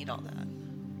 Why do we need all that?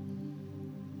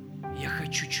 Я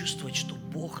хочу чувствовать, что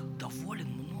Бог доволен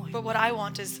мной. But what I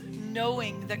want is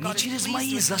knowing that Не God is через pleased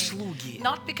мои with me. заслуги.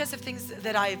 Not because of things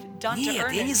that I've done to Нет,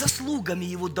 earn я не it. заслугами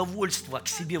Его довольства к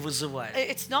себе вызываю.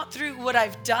 It's not through what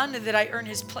I've done that I earn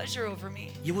His pleasure over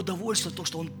me. Его довольство то,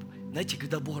 что Он, знаете,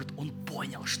 когда Бог говорит, Он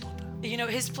понял что-то. You know,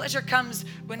 His pleasure comes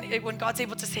when God's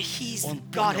able to say He's Он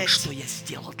got понял, it. что я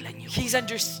сделал для Него. He's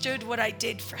understood what I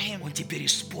did for Him. Он теперь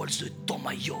использует то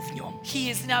мое в Нем. He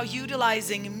is now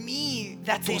utilizing me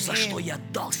that's То, in за что Him. я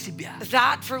дал себя.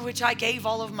 That for which I gave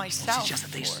all of Он myself сейчас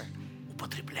это for.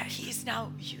 употребляет. He's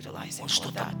now utilizing Он all of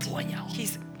что-то that. понял.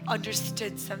 He's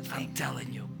understood I'm something.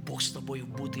 telling you, Бог с тобой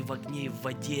будет и в огне, и в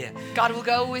воде. God will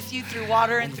go with you through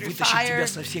water Он and through вытащит fire. тебя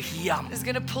со всех ям. He's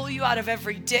going to pull you out of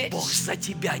every ditch. Бог за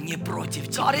тебя, не против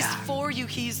God is тебя. for you.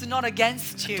 He's not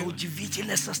against Это you.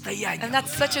 удивительное состояние. And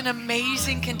that's such an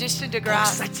amazing condition to Бог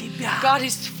grasp. за тебя. God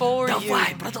is for you.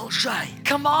 Давай, продолжай.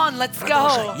 Come on, let's go.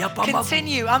 Продолжай. Я помогу.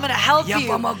 Continue. I'm going to help Я you.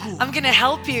 помогу. I'm going to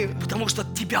help you. Потому что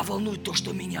тебя волнует то,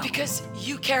 что меня волнует. Because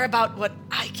you care about what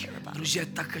I care about. Друзья, я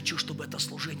так хочу, чтобы это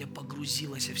служение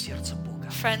погрузилось в сердце Бога.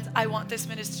 Friends, I want this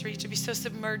ministry to be so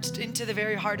submerged into the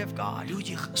very heart of God.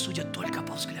 Люди судят только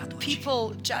по взгляду очей.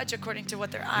 People judge according to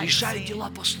what their eyes Решают see. дела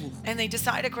по слуху. And they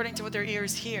decide according to what their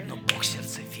ears hear. Но Бог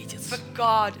сердце видит. But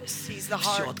God sees the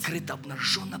Все heart. открыто,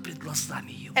 обнаженно пред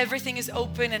глазами Его. Everything is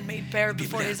open and made bare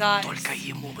before Библия, His eyes. только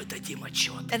Ему мы дадим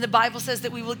отчет. And the Bible says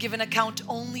that we will give an account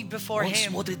only before Он Him.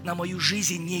 смотрит на мою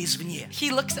жизнь не извне. He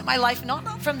looks at my life not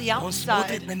from the Он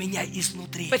смотрит outside, на меня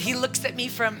изнутри. but He looks at me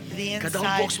from the Когда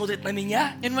Бог inside. смотрит на меня,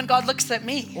 And when God looks at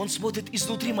me, Он смотрит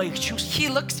изнутри моих чувств, He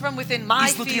looks from within my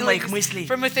Изнутри моих feelings, мыслей,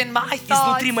 from within my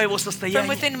thoughts, изнутри моего from состояния,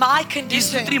 within my condition,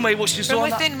 изнутри моего from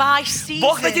сезона. within my season.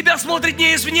 Бог на тебя смотрит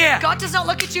не извне. God does not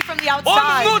look at you from the Он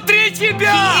outside. внутри He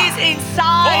тебя. is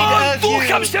inside Он of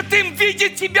Духом you. Святым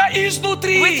видит тебя With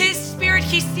изнутри. His Spirit,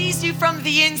 He sees you from the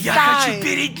Я хочу inside.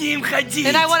 перед Ним ходить.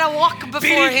 And I want to walk before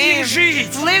Перед Ним Him,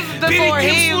 жить. live before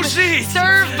Перед Ним Him, служить.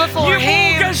 serve before Ему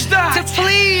Him, to угождать.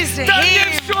 please Да мне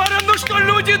Him. все равно, что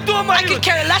люди I думают. could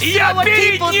care less Я about what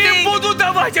перед people Ним think. буду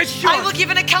давать I will отчет. give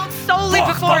an account solely Бог,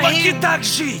 before помоги Him. так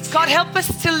жить, God, help us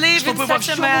to live in чтобы во such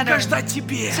a всем manner угождать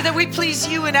Тебе. so that we please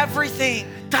You in everything.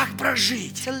 Так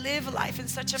прожить. To live life in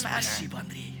such a manner. Спасибо,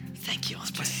 Андрей. Thank you,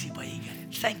 Andre. Спасибо, Игорь.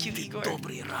 Thank you, Ты Igor.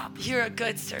 добрый раб. You're a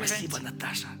good Спасибо, servant.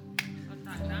 Наташа.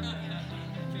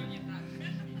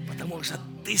 Потому что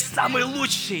ты самый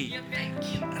лучший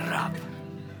раб.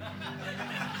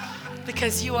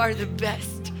 Because you are the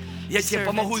best. Я тебе servant.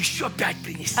 помогу еще 5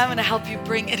 принести, I'm going to help you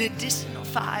bring an additional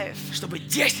 5 чтобы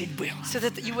 10 было. so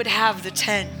that you would have the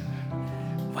 10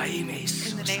 Во имя in the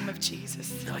Иисуса. name of Jesus.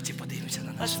 Давайте поднимемся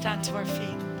на Let's нас. stand to our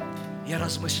feet. Я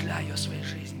размышляю о своей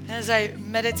жизни. As I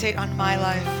meditate on my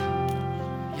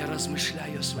life, Я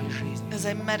размышляю о своей жизни. as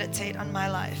I meditate on my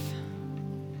life,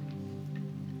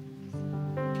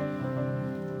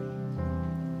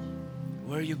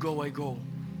 Where you go, I go.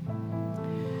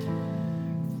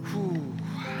 Фу.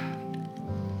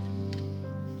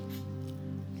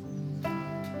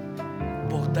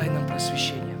 Бог, дай нам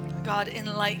просвещение. God,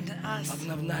 enlighten us,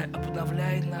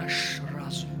 Обновляй наш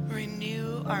разум.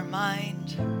 renew our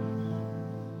mind.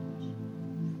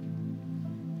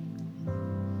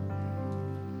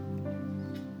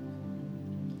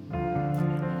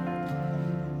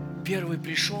 Первый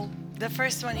пришел, The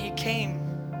first one, he came.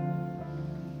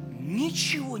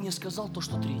 ничего не сказал то,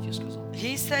 что третий сказал.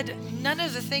 He said none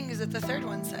of the things that the third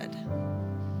one said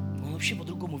Он вообще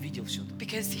по-другому видел все.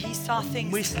 because he saw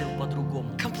things Мыслил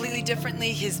по-другому. completely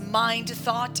differently. His mind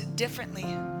thought differently.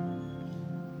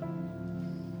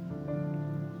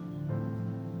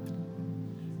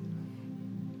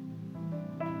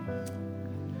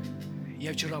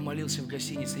 Я вчера молился в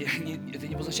гостинице. Это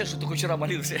не означает, что только вчера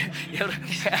молился.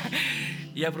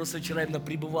 Я просто вчера именно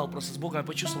пребывал просто с Богом. Я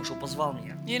почувствовал, что позвал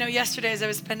меня. You know, yesterday as I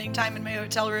was spending time in my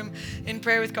hotel room in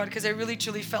prayer with God, because I really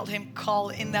truly felt Him call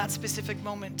in that specific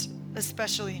moment,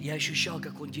 especially. Я ощущал,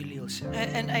 как Он делился.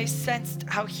 And I sensed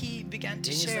how He began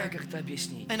to Я не знаю, share. как это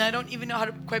объяснить. And I don't even know how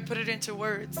to quite put it into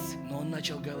words. Но Он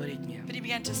начал говорить мне, But He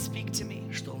began to speak to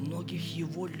me что многих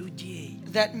Его людей,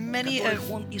 that many которых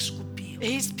of Он искупил,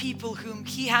 His people whom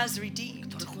He has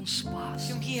redeemed, которых Он спас,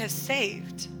 whom He has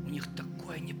saved, у них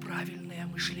такое неправильное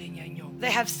мышление о Нем.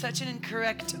 they have such an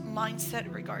incorrect mindset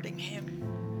regarding Him.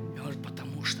 И Он говорит,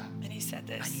 потому что And He said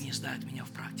они this. не знают меня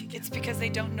в практике. It's because they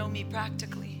don't know me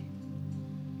practically.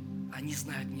 Они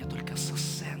знают меня только со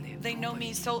сцены. They know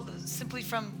me so simply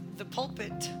from the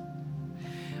pulpit,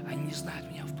 Они не знают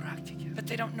меня в практике. but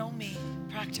they don't know me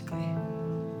practically.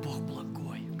 Бог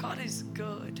благой. God is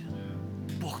good.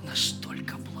 Бог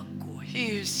настолько благой.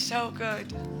 He is so good.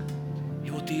 И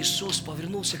вот Иисус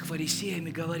повернулся к фарисеям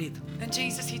и говорит, And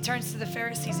Jesus, He turns to the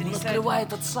Pharisees and Он He said,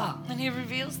 открывает Отца. and He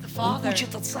reveals the Он Father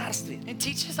учит о Царстве. and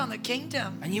teaches on the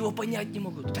kingdom, Они его понять не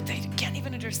могут. but they can't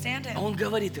even understand А Him. Он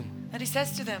говорит им, And He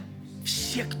says to them,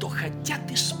 все, кто хотят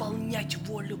исполнять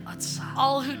волю Отца,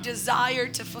 all who desire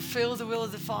to fulfill the will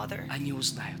of the Father, они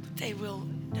узнают. they will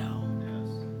know.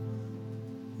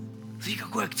 Смотри,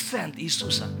 какой акцент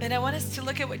Иисуса. And I want us to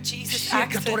look at what Jesus Все,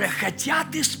 которые accents.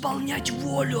 хотят исполнять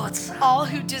волю Отца. All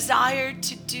who desire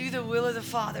to do the will of the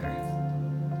Father.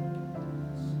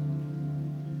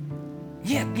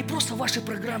 Нет, не просто ваши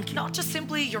программки. Not just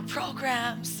simply your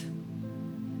programs.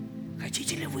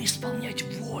 Хотите ли вы исполнять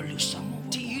волю самого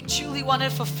Do you Бога? truly want to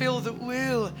fulfill the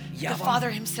will of Я the вам-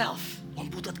 Father Himself? Он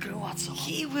будет открываться вам.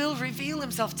 He will reveal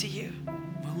Himself to you.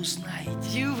 Вы узнаете,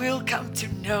 You will come to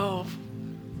know.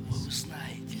 вы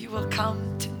узнаете, You will come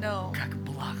to know как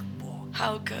благ Бог,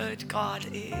 how good God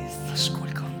is.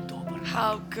 насколько Он добр.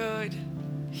 How good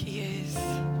He is.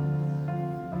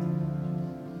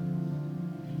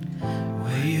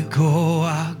 Where you go,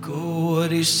 I go.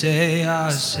 What you say, I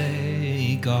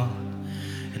say, God.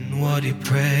 And what you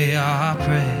pray, I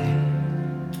pray.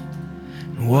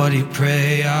 And what you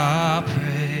pray, I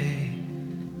pray.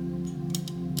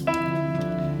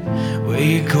 Where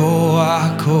you go,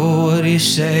 I go. What you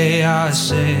say, I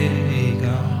say,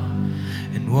 God.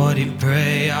 And what you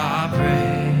pray, I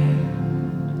pray.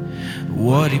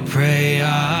 What you pray,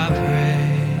 I pray.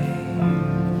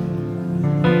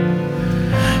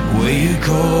 Where you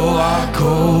go, I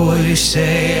go. Where you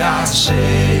say, I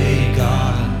say,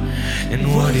 God.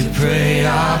 And what you pray,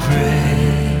 I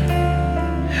pray.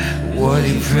 What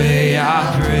you pray,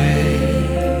 I pray.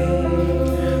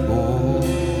 Oh.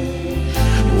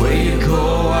 Where you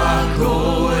go, I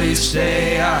go. Where you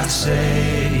say, I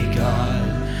say, God.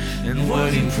 And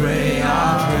what you pray,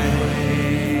 I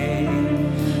pray.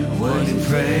 What you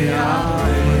pray, I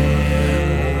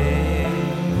pray.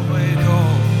 Where you go?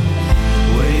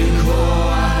 Where you go,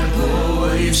 I go.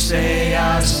 Where you say,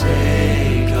 I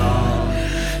say, God.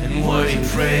 And what you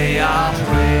pray, I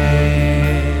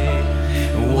pray.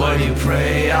 And what you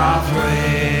pray, I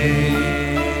pray.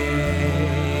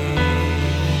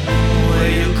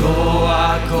 Where you go, I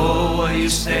go. Where you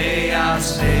say, I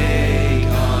say,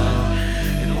 God.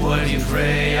 And what you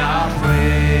pray, I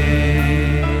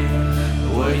pray.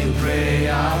 What you pray,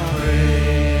 I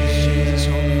pray. Jesus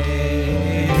only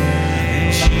did.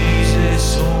 And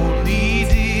Jesus only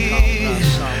did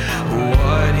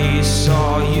what He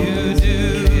saw you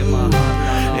do.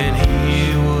 And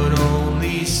He would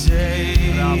only say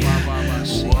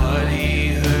what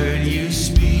He heard you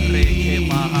speak. And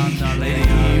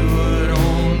He would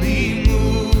only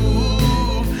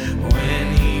move when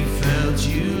He felt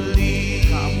you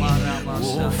leave.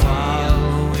 Oh,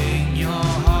 following your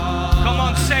heart. Come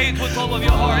on, say it with all of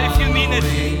your heart. If you mean it,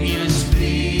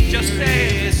 just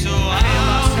say it. So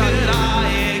how could I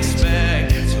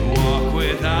expect to walk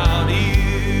without you?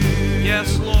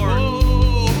 Yes, Lord.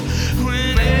 Oh,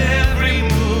 when every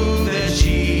move that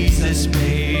Jesus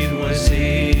made was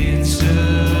in surrender,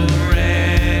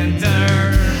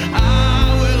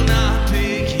 I will not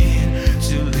begin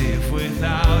to live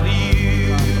without you.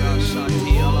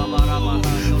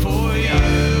 For you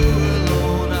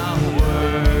alone I'm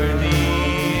worthy,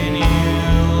 and you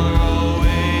are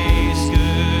always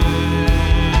good.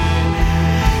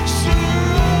 So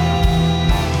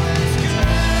always good.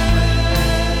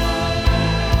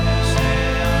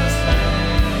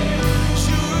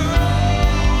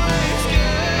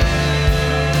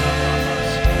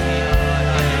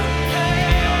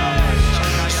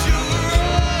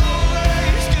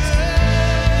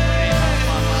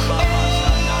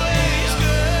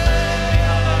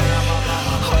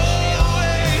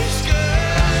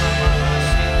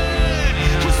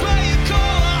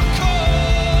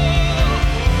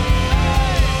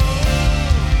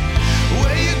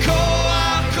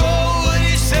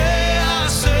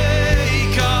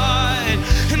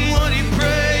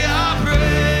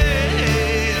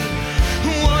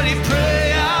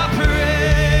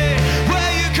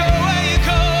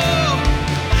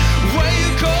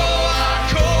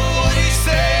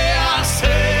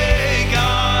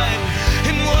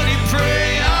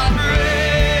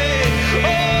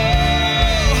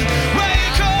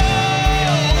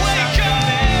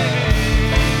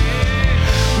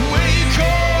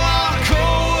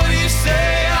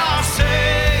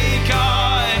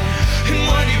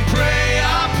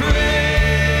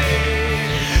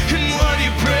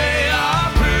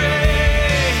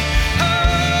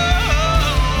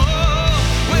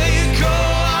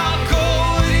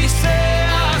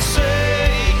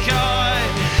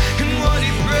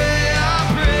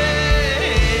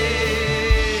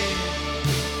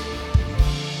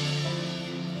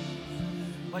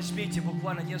 Возьмите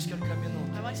буквально несколько минут.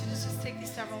 I want you to just take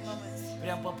these several moments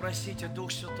Прям попросите,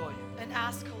 Дух Святой, and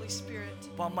ask Holy Spirit,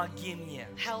 помоги мне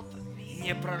help me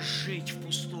не прожить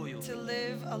впустую. to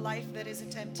live a life that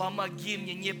isn't empty. Помоги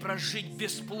мне не прожить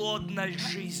бесплодной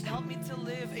жизнь. Help me to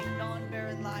live a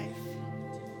non-barren life.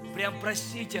 Прям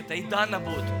просите это, и дано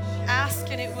будет. Ask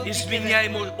and it will be Изменяй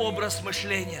given. мой образ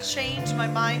мышления. Change my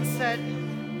mindset.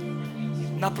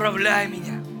 Направляй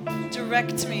меня.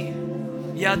 Direct me.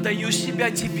 Я отдаю себя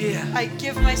Тебе. I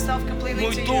give myself completely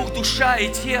Мой to дух, you. душа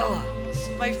и тело.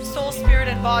 my soul, spirit,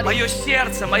 and body, мое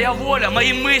сердце, моя воля,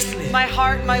 мои мысли. my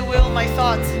heart, my will, my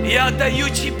thoughts. Я отдаю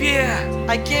Тебе.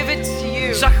 I give it to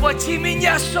you. Захвати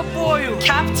меня с собою.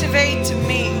 Captivate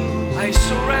me. I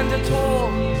surrender it all.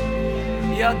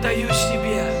 Я отдаюсь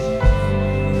Тебе.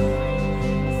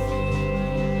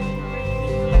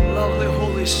 Lovely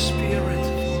Holy Spirit.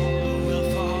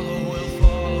 We'll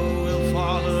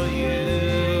follow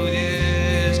you.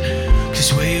 Yes.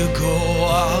 'Cause where you go,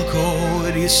 I'll go.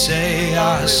 What you say,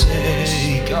 I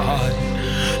say, God.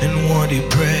 And what you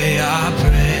pray, I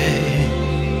pray.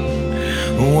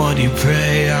 What you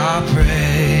pray, I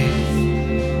pray.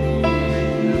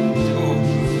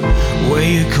 Where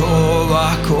you go, I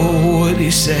go. What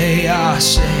you say, I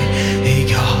say, hey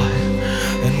God.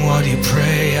 And what you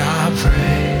pray, I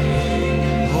pray.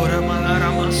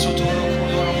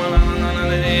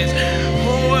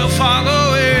 We'll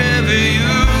follow wherever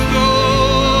you go.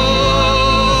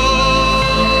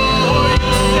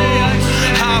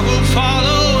 I will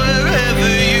follow wherever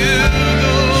you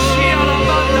go.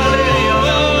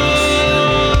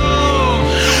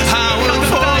 I will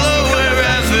follow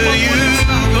wherever you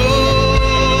go.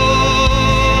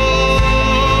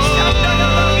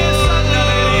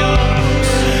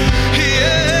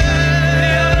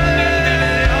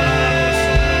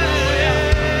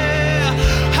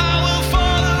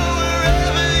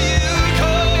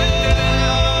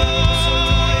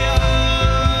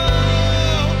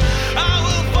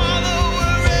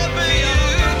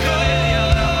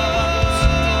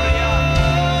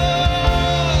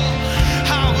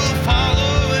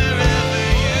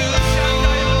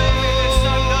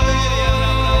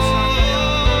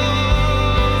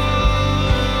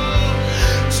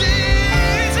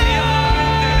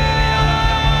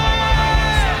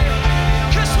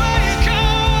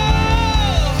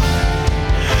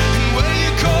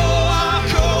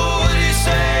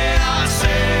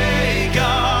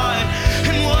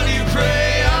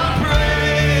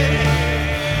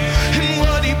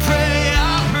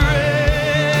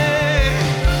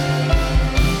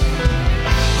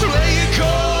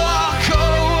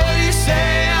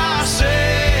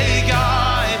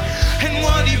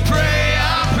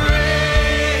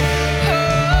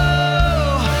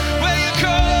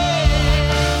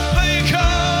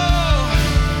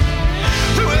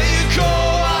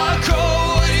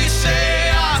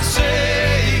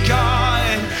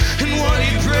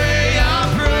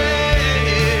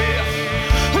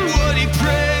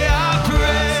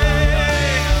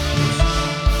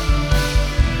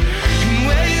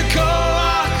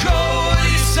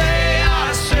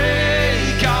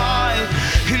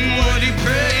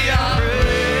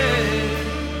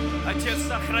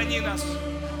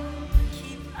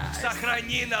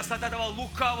 Сохрани нас от этого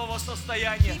лукавого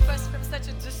состояния, Keep us from such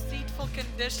a deceitful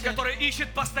condition. которое ищет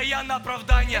постоянно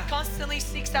оправдания. Constantly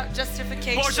seeks out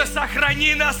justification. Боже,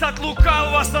 сохрани нас от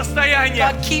лукавого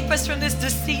состояния. God, keep us from this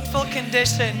deceitful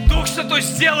condition. Дух Святой,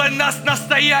 сделай нас Holy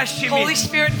настоящими,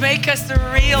 Spirit, make us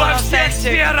real во and всех authentic.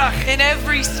 сферах, In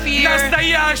every sphere,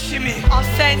 настоящими,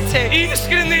 authentic,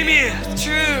 искренними,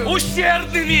 true.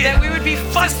 усердными, That we would be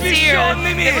sincere,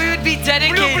 посвященными, that we would be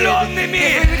dedicated, влюбленными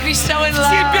that we would be so in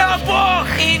в Тебя, love Бог,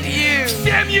 in you,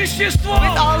 всем естеством,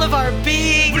 with all of our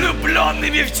being,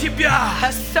 влюбленными в Тебя,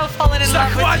 has so fallen in love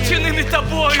with you, захваченными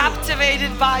Тобою.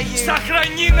 captivated by you.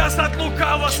 Сохрани нас от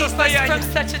лукавого Keep us состояния. from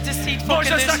such a deceitful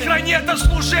Боже, condition. сохрани это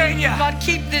служение God,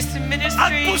 keep this от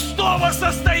ministry пустого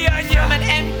состояния, from an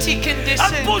empty от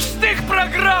condition, пустых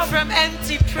программ, from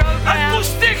empty от programs,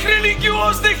 пустых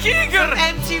религиозных игр.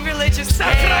 empty religious games.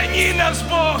 Сохрани нас,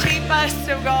 Бог, Keep us,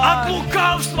 oh от God,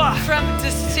 лукавства. from Не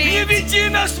deceit. веди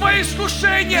нас в свои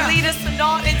искушения. Lead us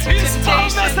not into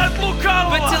Избавь нас temptation, от but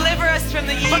лукавого, deliver us from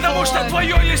the evil потому что one.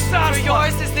 Твое есть For царство,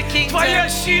 yours is the kingdom, Твоя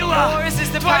сила, yours is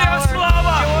the Твоя power,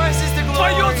 слава, yours is the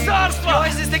Твое glory, царство,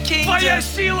 yours is the kingdom, Твоя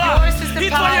сила yours is the и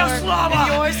Твоя power, слава and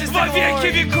yours is the во веки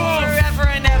glory, веков. forever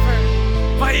and ever.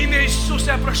 Во имя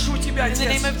Иисуса я прошу Тебя, In the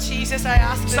Отец, name of Jesus, I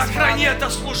ask this, сохрани Father, это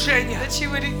служение that you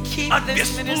would keep от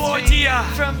this ministry бесплодия.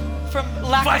 from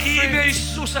lack Во of имя fruit.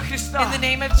 Иисуса Христа In the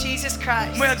name of Jesus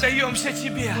Christ, мы отдаемся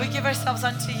Тебе. we give ourselves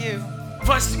unto you.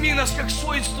 Возьми нас как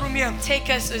свой инструмент Take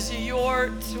us as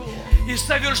your tool и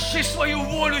соверши свою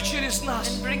волю через нас.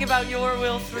 and bring about your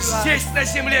will through us, Здесь на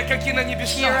земле, как и на here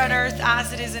небесах. on earth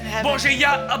as it is in heaven. Боже,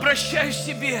 я обращаюсь к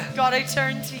Тебе. God, I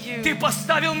turn to you. Ты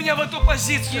поставил меня в эту You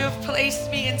позицию. have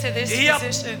placed me into this И я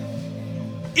position.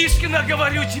 Искренне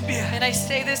говорю Тебе, And I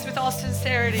say this with all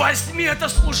sincerity. возьми это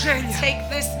служение. Take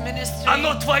this ministry.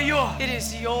 Оно Твое. It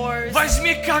is yours.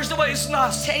 Возьми каждого из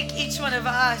нас Take each one of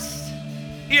us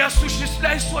и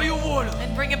осуществляй свою волю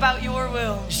and bring about your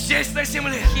will здесь на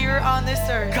земле, here on this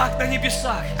earth как на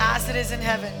небесах. as it is in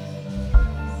heaven.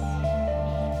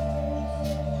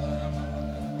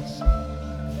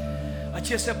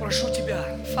 Отец, я прошу Тебя,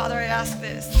 Father, I ask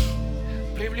this,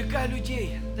 привлекай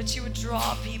людей, that you would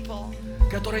draw people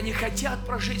которые не хотят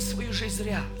прожить свою жизнь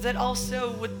зря. that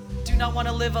also do not want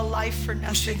to live a life for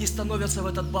Пусть nothing. они становятся в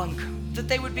этот банк. That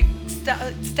they would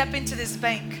step into this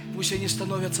bank. Пусть они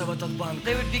становятся в этот банк.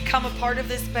 They would become a part of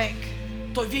this bank.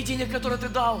 То видение, которое Ты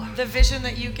дал, The vision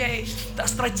that you gave, та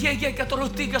стратегия, которую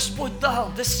Ты, Господь, дал,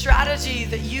 the strategy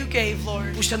that you gave,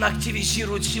 Lord, пусть она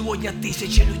активизирует сегодня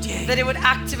тысячи людей. that it would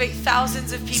activate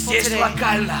thousands of people Здесь today,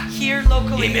 локально here и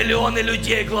locally, миллионы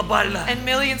людей глобально. and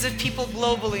millions of people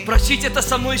globally. Просите это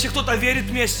со мной, если кто-то верит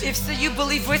вместе. If so, you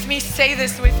believe with me, say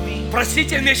this with me.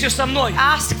 Просите вместе со мной.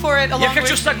 Ask for it Я along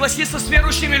хочу with me. согласиться с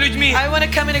верующими людьми. I want to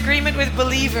come in agreement with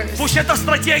believers Пусть эта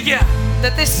стратегия,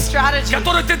 that this strategy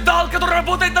которую Ты дал, которая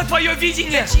работает на Твое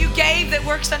видение, that you gave that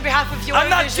works on behalf of your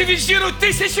она vision, активизирует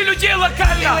тысячи людей it would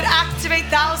локально activate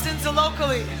thousands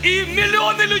locally и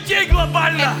миллионы людей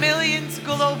глобально. and millions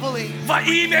globally. Во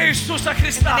имя Иисуса In the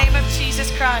Христа. name of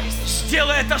Jesus Christ.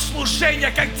 Сделай это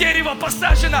служение, как дерево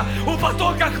посажено у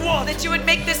потоков вод. That you would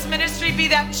make this ministry be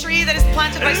that tree that is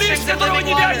planted by Лист, streams of которого living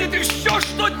не вянет, water, и все,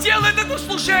 что делает это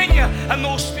служение,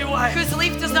 оно успевает. whose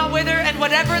leaf does not wither, and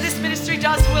whatever this ministry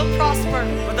does will prosper.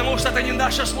 Потому что это не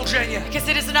наше служение. Because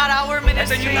it is not our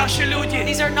Это не ministry. наши люди.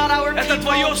 These are not our Это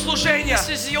Твое people. служение. This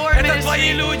is your Это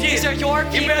Твои ministry. люди. These are your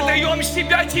И мы people. отдаем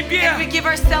себя Тебе And we give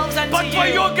ourselves под unto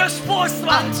Твое you, господство.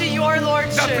 unto your Да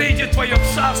lordship. придет Твое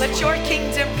Let царство. your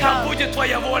kingdom Да come. будет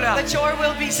Твоя воля. Let your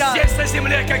will be done. Здесь на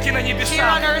земле, как и на Here on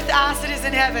небесах. earth as it is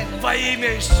in heaven. Во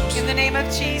имя Иисуса. In the name of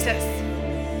Jesus.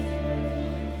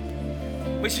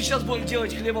 Мы сейчас будем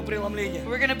делать хлебопреломление.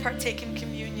 We're going to partake in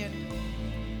communion.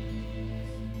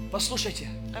 Послушайте,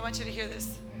 I want you to hear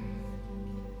this.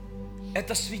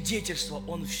 это свидетельство,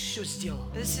 Он все сделал.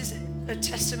 This is a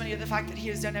testimony of the fact that he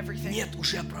has done everything. Нет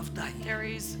уже оправдания. There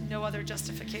is no other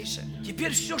justification.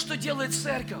 Теперь все, что делает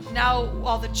церковь, Now,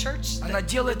 all the church она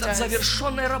делает от does,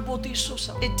 завершенной работы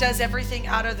Иисуса. it does everything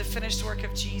out of the finished work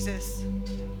of Jesus.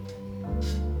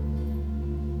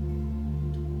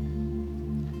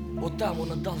 Вот там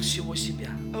Он отдал всего себя.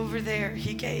 Over there,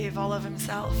 he gave all of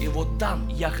himself. И вот там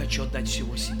я хочу отдать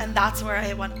всего себя. And that's where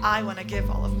I want to give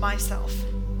all of myself.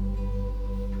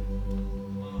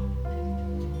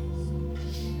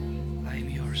 I am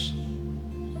yours.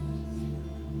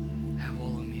 Have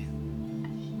all of me.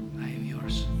 I am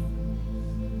yours.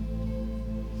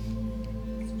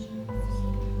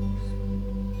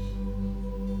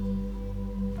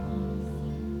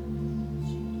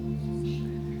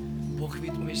 Бог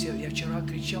видит мое сердце. Я вчера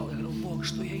кричал, я говорил, Бог,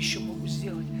 что я еще могу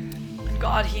сделать? And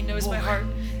God, he knows my heart.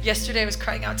 Yesterday I was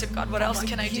crying out to God, what else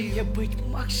can I Помоги do? мне быть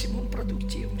максимум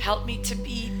продуктивным. Help me to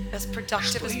be as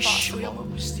productive Что as еще я possible.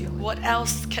 могу сделать? What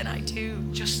else can I do?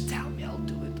 Just tell me, I'll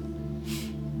do it.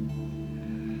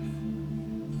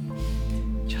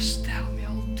 Just tell me,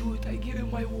 I'll do it. I give you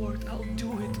my word, I'll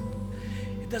do it.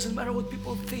 It doesn't matter what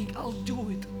people think, I'll do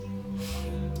it.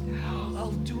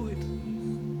 I'll do it.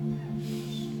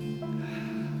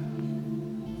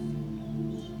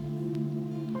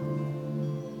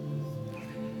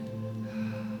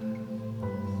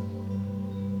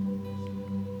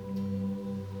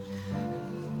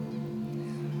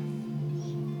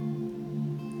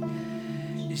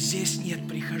 Здесь нет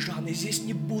прихожан, и здесь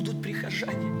не будут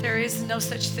прихожане. There is no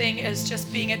such thing as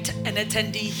just being an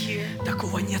attendee here.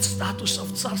 Такого нет статуса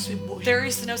в Царстве Божьем. There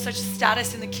is no such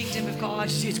status in the kingdom of God.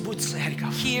 Здесь будет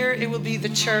церковь. Here it will be the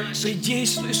church,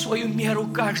 Придействуй свою меру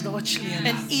каждого члена.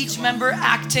 and each member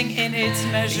acting in its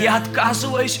measure. Я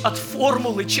отказываюсь от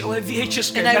формулы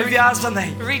человеческой, And I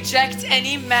навязанной, reject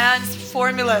any man's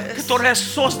formulas которая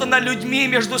создана людьми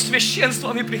между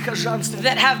священством и прихожанством.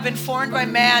 that have been formed by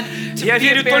man to Я be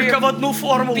a верю только в barrier одну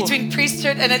формулу. between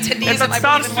priesthood and Это attendeeism. I believe in one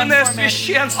царственное format.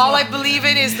 священство. All I believe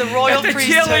in is the royal Это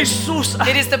тело priesthood. Иисуса.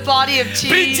 It is the body of Jesus.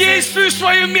 Придействуй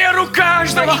свою меру Where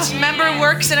каждого. each member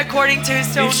works in according to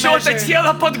his И own все это measure.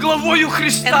 тело под главою And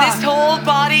Христа. this whole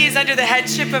body is under the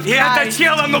headship of И это Christ.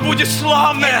 тело, оно будет And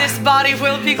славное, this body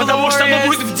will be потому что оно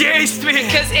будет в glorious действии.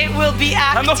 because it will be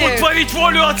Оно будет active. творить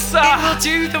волю It Отца. will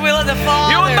do the will of the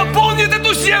И Он Father. наполнит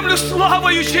эту землю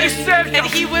славою через And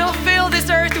церковь. he will fill this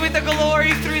earth with the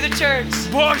glory through the church.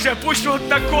 Боже, пусть вот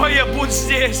такое будет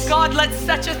здесь. God, let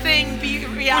such a thing be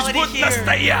Пусть reality будет here.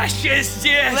 настоящее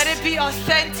здесь. Let it be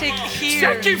authentic here.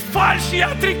 Всякий фальшь, я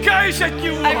отрекаюсь от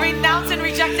него. I renounce and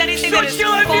reject anything Все that is false.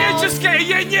 человеческое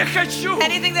я не хочу.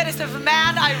 Anything that is of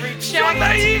man, I Все reject.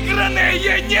 наигранное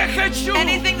я не хочу.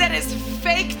 Anything that is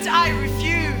faked, I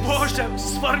refuse. Боже,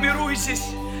 сформируй здесь.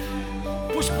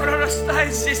 Пусть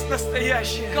прорастает здесь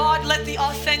настоящее. God, let the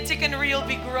authentic and real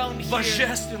be grown here.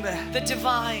 Божественное. The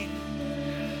divine.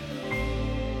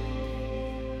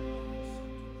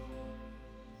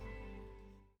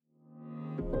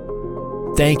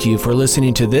 Thank you for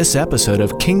listening to this episode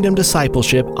of Kingdom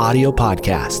Discipleship Audio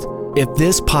Podcast. If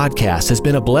this podcast has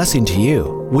been a blessing to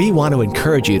you, we want to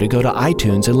encourage you to go to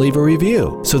iTunes and leave a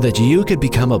review so that you could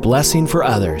become a blessing for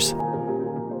others.